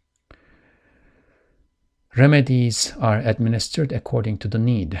 Remedies are administered according to the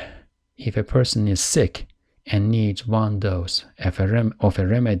need. If a person is sick and needs 1 dose of a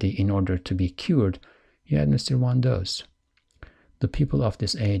remedy in order to be cured, you administer 1 dose. The people of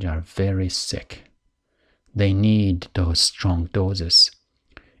this age are very sick. They need those strong doses.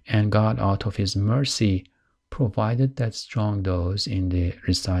 And God, out of His mercy, provided that strong dose in the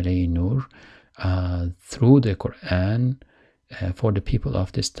Risale-i Nur through the Quran for the people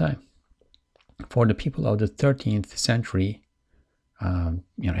of this time. For the people of the 13th century,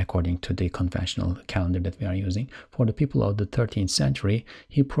 according to the conventional calendar that we are using. For the people of the 13th century,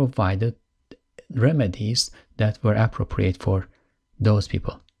 he provided remedies that were appropriate for those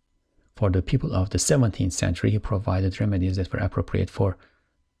people. For the people of the 17th century, he provided remedies that were appropriate for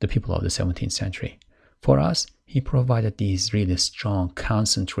the people of the 17th century. For us, he provided these really strong,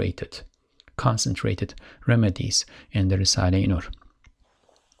 concentrated remedies in the Risale-i Nur.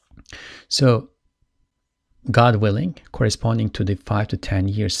 So, God willing, corresponding to the 5 to 10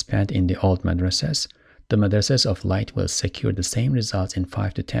 years spent in the old madrasas, the madrasas of light will secure the same results in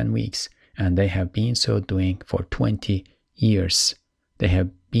 5 to 10 weeks, and they have been so doing for 20 years. They have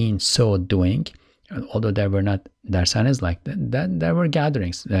been so doing, although there were not darsanas like that, there were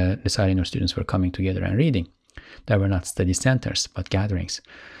gatherings. The Risale-i Nur students were coming together and reading. There were not study centers, but gatherings.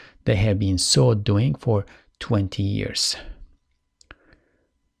 They have been so doing for 20 years.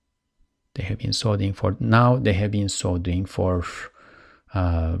 They have been so doing for, now they have been so doing for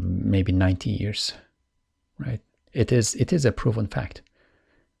maybe 90 years, right? It is a proven fact.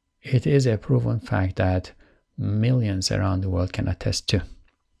 It is a proven fact that millions around the world can attest to.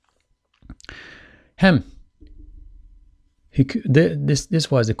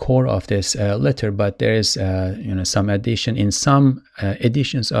 This was the core of this letter, but there is some addition. In some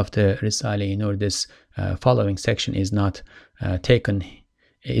editions of the Risale-i Nur, this following section is not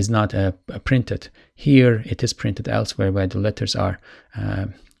printed. Here it is printed elsewhere where the letters are,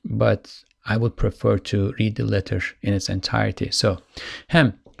 but I would prefer to read the letter in its entirety. So,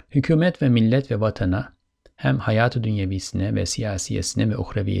 hem hükümet ve millet ve vatana, hem hayatı dünyevisine ve siyasiyesine ve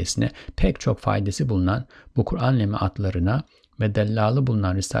uhreviyesine pek çok faydası bulunan bu Kur'an lemaatlarına ve dellalı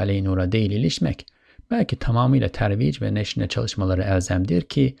bulunan Risale-i Nur'a değil ilişmek, belki tamamıyla tervic ve neşrine çalışmaları elzemdir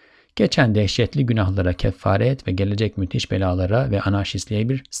ki, geçen dehşetli günahlara kefaret ve gelecek müthiş belalara ve anarşistliğe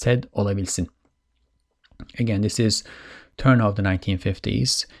bir sed olabilsin. Again, this is turn of the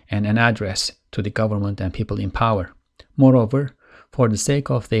 1950s and an address to the government and people in power. Moreover, for the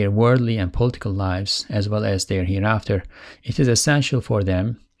sake of their worldly and political lives, as well as their hereafter, it is essential for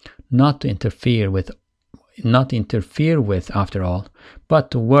them not to interfere with, after all,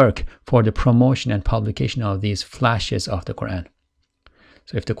 but to work for the promotion and publication of these flashes of the Quran.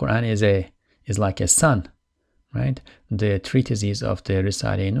 So if the Quran is like a sun, right? The treatises of the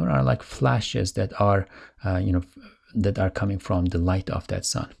Risale-i Nur are like flashes that are, that are coming from the light of that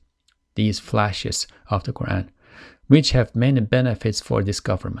sun. These flashes of the Quran, which have many benefits for this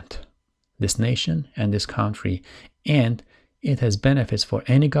government, this nation, and this country, and it has benefits for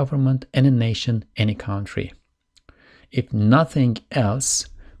any government, any nation, any country. If nothing else,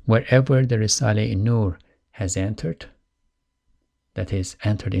 wherever the Risale-i Nur has entered, that is,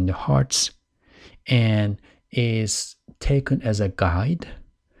 entered in the hearts, and is taken as a guide,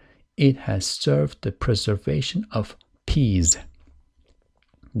 it has served the preservation of peace.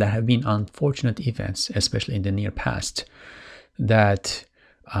 There have been unfortunate events, especially in the near past, that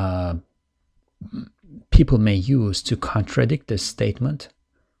people may use to contradict this statement,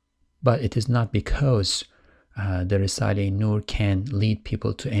 but it is not because the Risale-i Nur can lead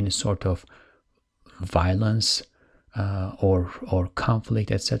people to any sort of violence or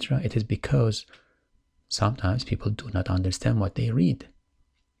conflict, etc. It is because sometimes people do not understand what they read,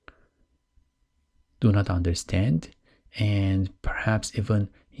 do not understand, and perhaps even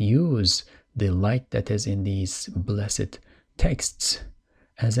use the light that is in these blessed texts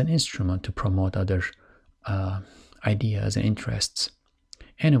as an instrument to promote other ideas and interests.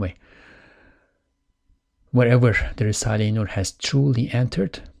 Anyway, wherever the Risale-i Nur has truly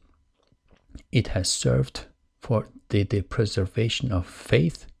entered, it has served for the preservation of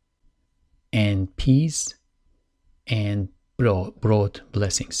faith and peace and broad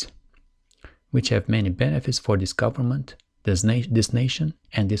blessings, which have many benefits for this government, this nation,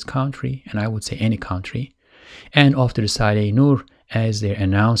 and this country, and I would say any country, and of the Risale-i Nur as their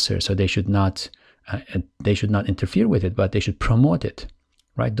announcer. So they should not interfere with it, but they should promote it,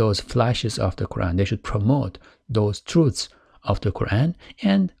 right? Those flashes of the Quran, they should promote those truths of the Quran,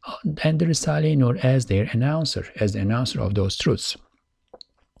 and the Risale-i Nur as their announcer, as the announcer of those truths,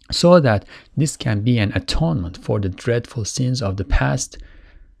 so that this can be an atonement for the dreadful sins of the past.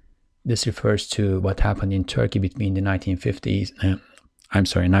 This refers to what happened in Turkey between the 1920s and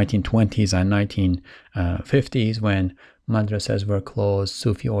 1950s, when madrasas were closed,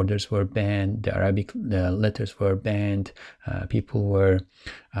 Sufi orders were banned, the Arabic letters were banned, people were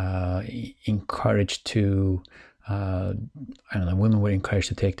encouraged to, women were encouraged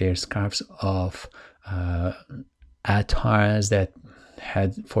to take their scarves off, attires that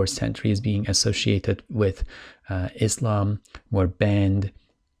had for centuries being associated with Islam were banned,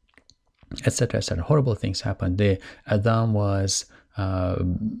 etc., etc. Horrible things happened. The adhan was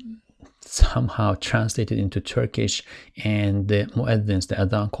somehow translated into Turkish, and the muezzins, the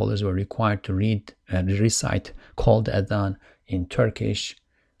adhan callers, were required to recite, call the adhan in Turkish.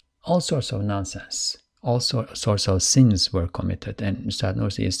 All sorts of nonsense, all sorts of sins were committed. And Said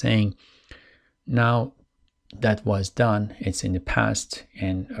Nursi is saying, now that was done, it's in the past,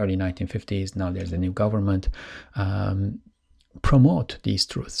 in early 1950s, now there's a new government, promote these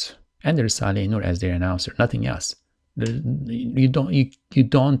truths. And the Risale-i Nur as their announcer, nothing else. You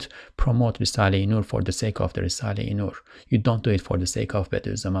don't promote Risale-i Nur for the sake of the Risale-i Nur. You don't do it for the sake of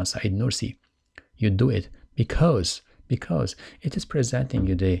Bediuzzaman Said Nursi. You do it because it is presenting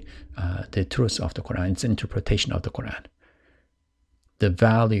you the truths of the Quran. It's an interpretation of the Quran. The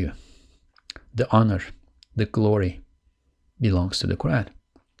value, the honor, the glory belongs to the Quran,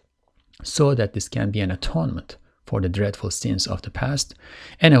 so that this can be an atonement for the dreadful sins of the past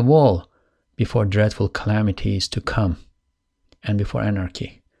and a wall before dreadful calamities to come and before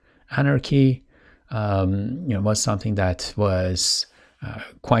anarchy. Anarchy was something that was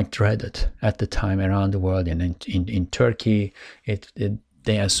quite dreaded at the time around the world, and in Turkey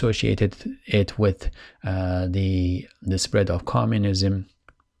they associated it with the spread of communism,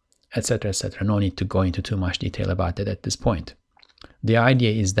 etc., etc. No need to go into too much detail about that at this point. The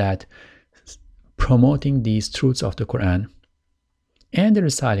idea is that promoting these truths of the Quran and the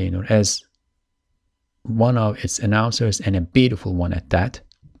Risale-i Nur as one of its announcers, and a beautiful one at that,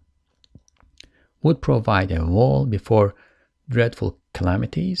 would provide a wall before dreadful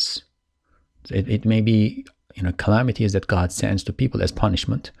calamities. It may be calamities that God sends to people as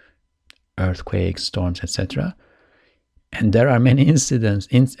punishment, earthquakes, storms, etc. And there are many instances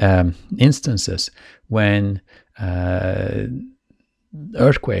when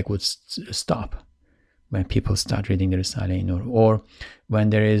earthquake would stop when people start reading the Risale-i Nur, or when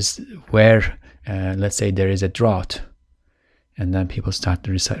let's say there is a drought, and then people start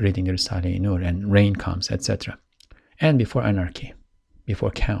reading the Risale-i Nur, and rain comes, etc. And before anarchy,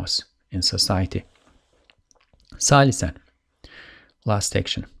 before chaos in society. Salisan, last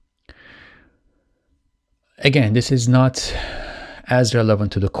section. Again, this is not as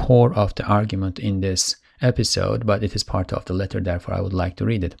relevant to the core of the argument in this episode, but it is part of the letter, therefore I would like to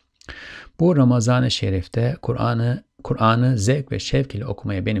read it. Bu Ramazan-ı Şerif'te Kur'an'ı zevk ve şevk ile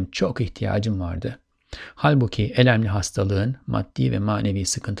okumaya benim çok ihtiyacım vardı. Halbuki elemli hastalığın, maddi ve manevi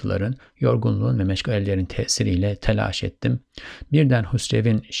sıkıntıların, yorgunluğun ve meşgalelerin tesiriyle telaş ettim. Birden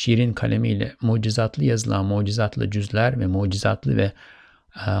Husrev'in şiirin kalemiyle mucizatlı yazılan mucizatlı cüzler ve mucizatlı ve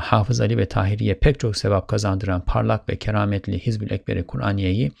Hafız Ali ve Tahiriye pek çok sevap kazandıran parlak ve kerametli Hizb-ül Ekber-i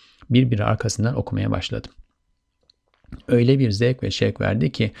Kur'aniye'yi birbiri arkasından okumaya başladım. Öyle bir zevk ve şevk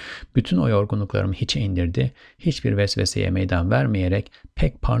verdi ki bütün o yorgunluklarımı hiçe indirdi. Hiçbir vesveseye meydan vermeyerek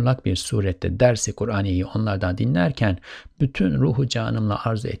pek parlak bir surette dersi Kur'aniye'yi onlardan dinlerken bütün ruhu canımla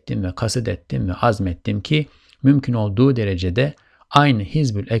arzu ettim ve kasıt ettim ve azmettim ki mümkün olduğu derecede aynı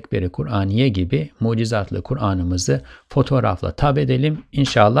Hizb-ül Ekber-i Kur'aniye gibi mucizatlı Kur'an'ımızı fotoğrafla tab edelim.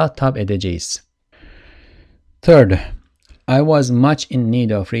 İnşallah tab edeceğiz. Third, I was much in need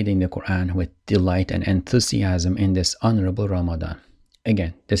of reading the Quran with delight and enthusiasm in this honorable Ramadan.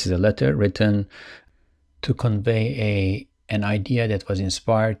 Again, this is a letter written to convey an idea that was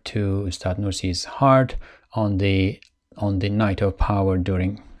inspired to Ustad Nursi's heart on the night of power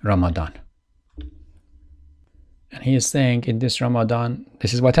during Ramadan. And he is saying, in this Ramadan,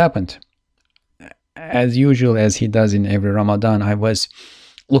 this is what happened. As usual, as he does in every Ramadan, I was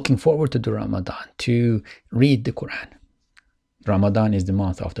looking forward to the Ramadan, to read the Quran. Ramadan is the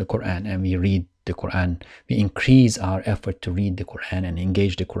month of the Quran, and we read the Quran. We increase our effort to read the Quran and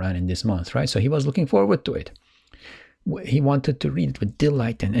engage the Quran in this month, right? So he was looking forward to it. He wanted to read it with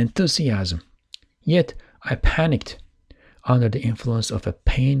delight and enthusiasm. Yet I panicked under the influence of a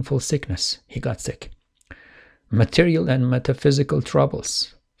painful sickness. He got sick. Material and metaphysical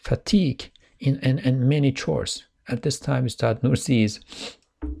troubles, fatigue, and many chores. At this time, Ustad Nursi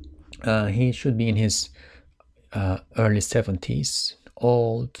he should be in his early 70s,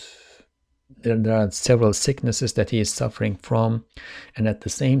 old. There are several sicknesses that he is suffering from, and at the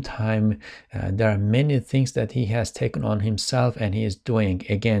same time, there are many things that he has taken on himself and he is doing.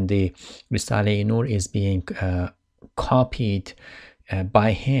 Again, the Risale-i Nur is being copied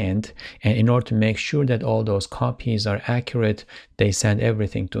by hand, and in order to make sure that all those copies are accurate, they send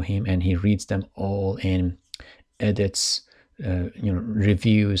everything to him and he reads them all in, edits,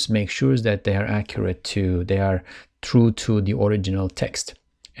 reviews, make sure that they are accurate they are true to the original text.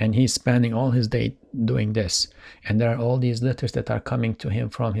 and he's spending all his day doing this. And there are all these letters that are coming to him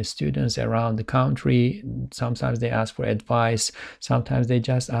from his students around the country. Sometimes they ask for advice, sometimes they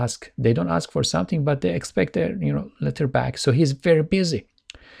just ask, they don't ask for something, but they expect their letter back. So he's very busy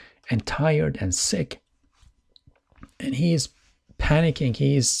and tired and sick, and he's panicking.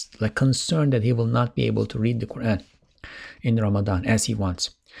 He's like concerned that he will not be able to read the Quran in Ramadan as he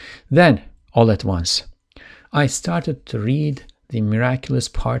wants. Then all at once I started to read the miraculous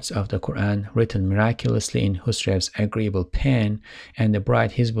parts of the Quran written miraculously in Husrev's agreeable pen, and the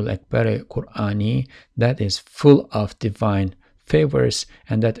bright Hizbul Akbar Qur'ani that is full of divine favors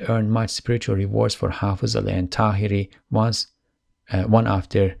and that earn much spiritual rewards for Hafiz Ali and Tahiri, one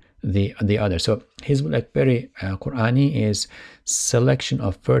after the other. So Hizbul Akbar Qur'ani is selection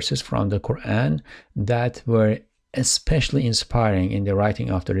of verses from the Quran that were especially inspiring in the writing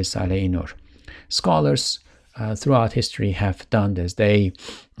of the Risale-i Nur. Scholars throughout history have done this. They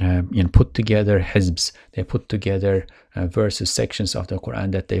put together hizbs, they put together verses, sections of the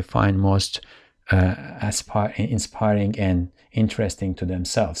Quran that they find most inspiring and interesting to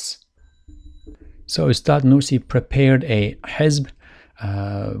themselves. So Ustad Nursi prepared a hizb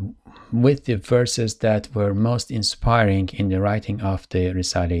with the verses that were most inspiring in the writing of the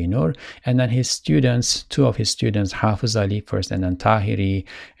Risale-i Nur, and then his students, two of his students, Hafiz Ali first and then Tahiri,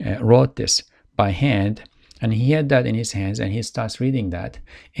 wrote this by hand, and he had that in his hands and he starts reading that.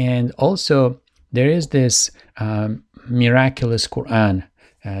 And also there is this miraculous Quran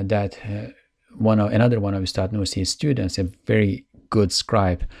that another one of Ustad Nursi's students, a very good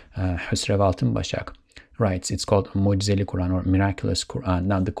scribe, Husrev Altınbaşak, writes. It's called Mucizeli Quran or Miraculous Quran.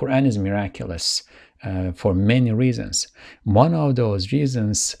 Now the Quran is miraculous for many reasons. One of those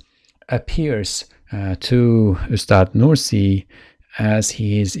reasons appears to Ustad Nursi as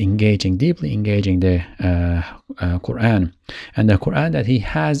he is deeply engaging the Quran. And the Quran that he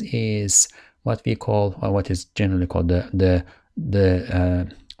has is what we call, or what is generally called the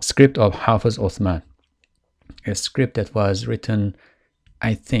script of Hafiz Uthman, a script that was written,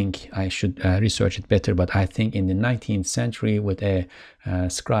 I think I should research it better, but I think in the 19th century with a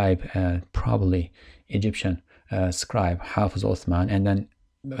scribe, probably Egyptian scribe, Hafiz Uthman, and then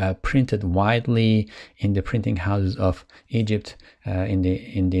printed widely in the printing houses of Egypt in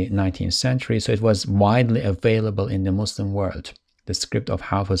the 19th century. So it was widely available in the Muslim world, the script of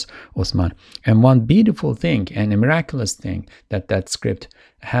Hafiz Uthman. And one beautiful thing and a miraculous thing that that script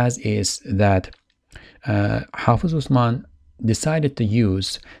has is that Hafiz Uthman decided to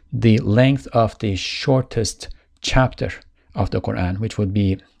use the length of the shortest chapter of the Quran, which would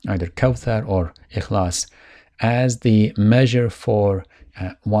be either Kawthar or Ikhlas, as the measure for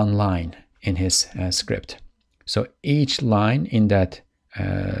one line in his script. So each line in that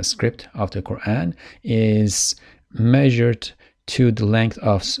script of the Quran is measured to the length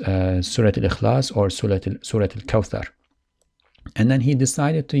of Surat al-Ikhlas or Surat al-Kawthar. And then he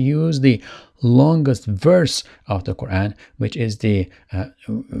decided to use the longest verse of the Quran, which is the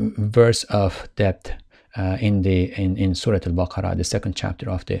verse of depth in Surat al-Baqarah, the second chapter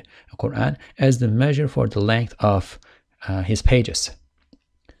of the Quran, as the measure for the length of his pages.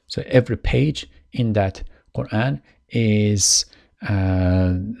 So every page in that Quran is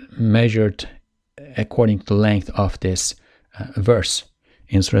measured according to the length of this verse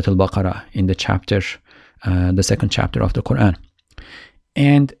in Surat al-Baqarah, in the chapter, the second chapter of the Quran.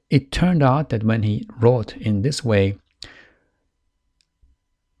 And it turned out that when he wrote in this way,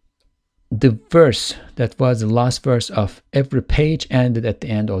 the verse that was the last verse of every page ended at the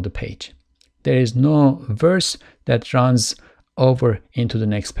end of the page. There is no verse that runs over into the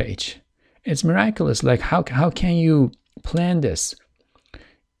next page. It's miraculous. Like how can you plan this?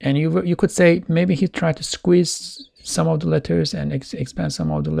 And you could say maybe he tried to squeeze some of the letters and expand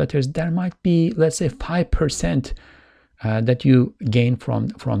some of the letters. There might be, let's say, 5% that you gain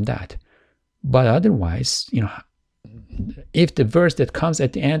from that. But otherwise, if the verse that comes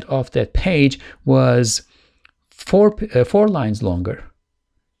at the end of that page was four lines longer,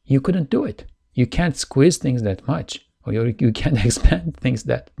 you couldn't do it. You can't squeeze things that much, or you can't expand things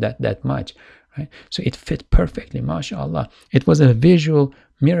that much, right? So it fit perfectly, mashallah. It was a visual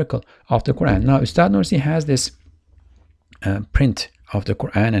miracle of the Quran. Now Ustad Nursi has this print of the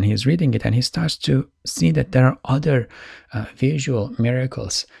Quran, and he's reading it, and he starts to see that there are other visual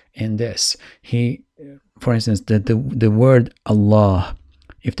miracles in this. He, for instance, the word Allah,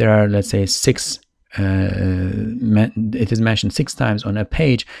 if there are, let's say, it is mentioned 6 times on a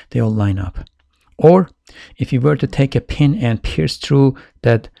page, they all line up. Or if you were to take a pin and pierce through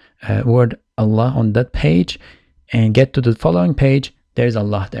that word Allah on that page and get to the following page, there is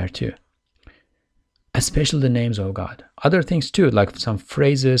Allah there too. especially the names of God. Other things too, like some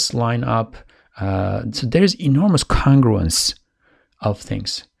phrases line up. So there's enormous congruence of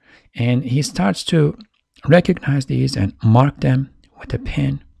things. And he starts to recognize these and mark them with a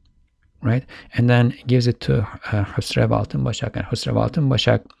pen, right? And then gives it to Husrev Altın Başak, and Husrev Altın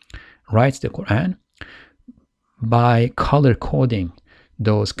Başak writes the Quran by color coding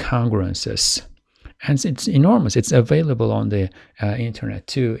those congruences. And it's enormous. It's available on the internet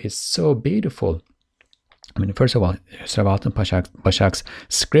too. It's so beautiful. I mean, first of all, Husrev Altın Başak's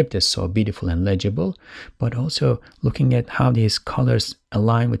script is so beautiful and legible, but also looking at how these colors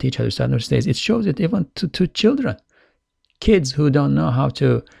align with each other, it shows it even to children. Kids who don't know how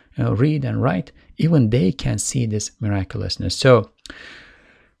to read and write, even they can see this miraculousness. So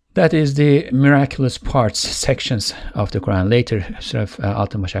that is the miraculous parts, sections of the Quran. Later, Husrev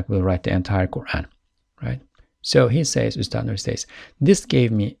Altın Başak will write the entire Quran, right? So he says, Ustad Nur says, this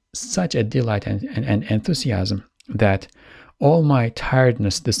gave me such a delight and enthusiasm that all my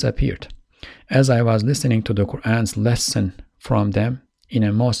tiredness disappeared. As I was listening to the Quran's lesson from them in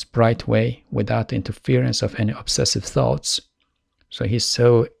a most bright way, without the interference of any obsessive thoughts. So he's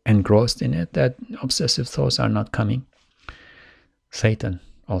so engrossed in it that obsessive thoughts are not coming. Satan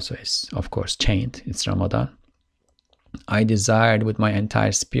also is, of course, chained. It's Ramadan. I desired with my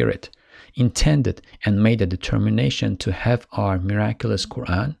entire spirit, intended and made a determination to have our miraculous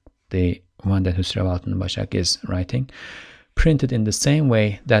Quran, the one that Husrev Altın Başak is writing, printed in the same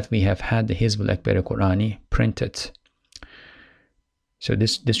way that we have had the Hizb al-Akbar Qurani printed. So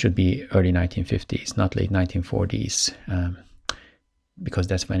this should be early 1950s, not late 1940s, because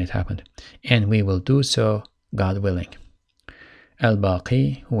that's when it happened. And we will do so, God willing.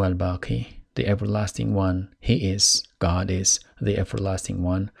 Al-Baqi huwa al-Baqi, the everlasting one, he is, God is the everlasting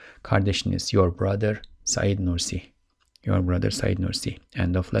one. Kardeşin is your brother, Said Nursi. Your brother, Said Nursi.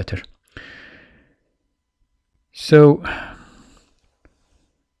 End of letter. So,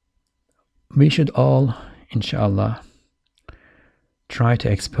 we should all, inshallah, try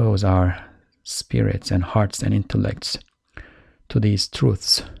to expose our spirits and hearts and intellects to these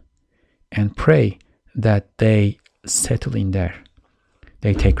truths and pray that they settle in there.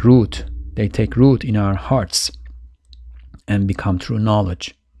 They take root. They take root in our hearts and become true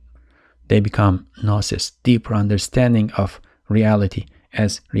knowledge. They become gnosis, deeper understanding of reality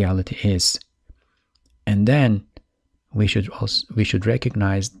as reality is. And then we should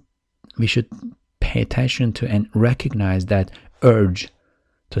recognize, we should pay attention to and recognize that urge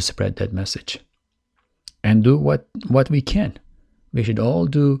to spread that message and do what we can. We should all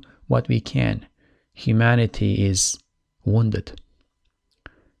do what we can. Humanity is wounded.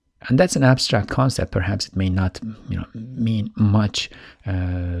 And that's an abstract concept. Perhaps it may not, mean much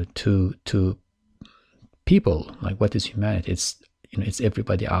to people. Like, what is humanity? It's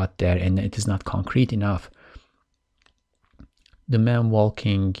everybody out there, and it is not concrete enough. The man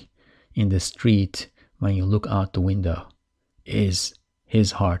walking in the street, when you look out the window, is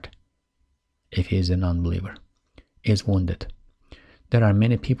his heart, if he is an unbeliever, is wounded. There are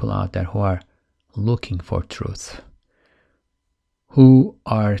many people out there who are looking for truth, who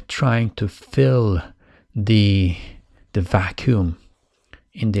are trying to fill the vacuum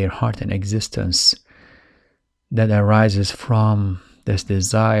in their heart and existence that arises from this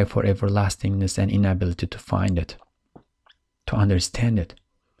desire for everlastingness and inability to find it, to understand it,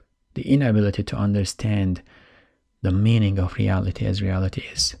 the inability to understand the meaning of reality as reality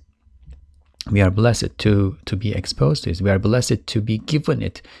is. We are blessed to be exposed to it. We are blessed to be given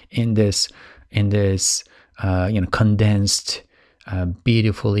it in this condensed,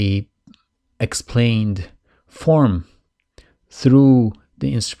 beautifully explained form through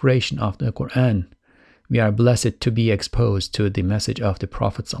the inspiration of the Quran. We are blessed to be exposed to the message of the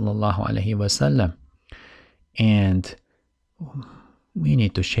Prophet ﷺ, and we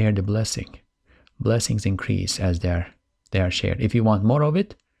need to share the blessing. Blessings increase as they are shared. If you want more of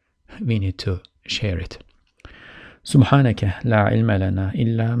it, we need to share it. سبحانك لا علم لنا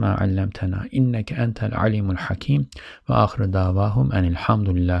إلا ما علمتنا إنك أنت العليم الحكيم وآخر دعواهم أن الحمد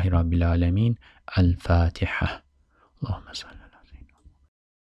لله رب العالمين. الفاتحة. اللهم صل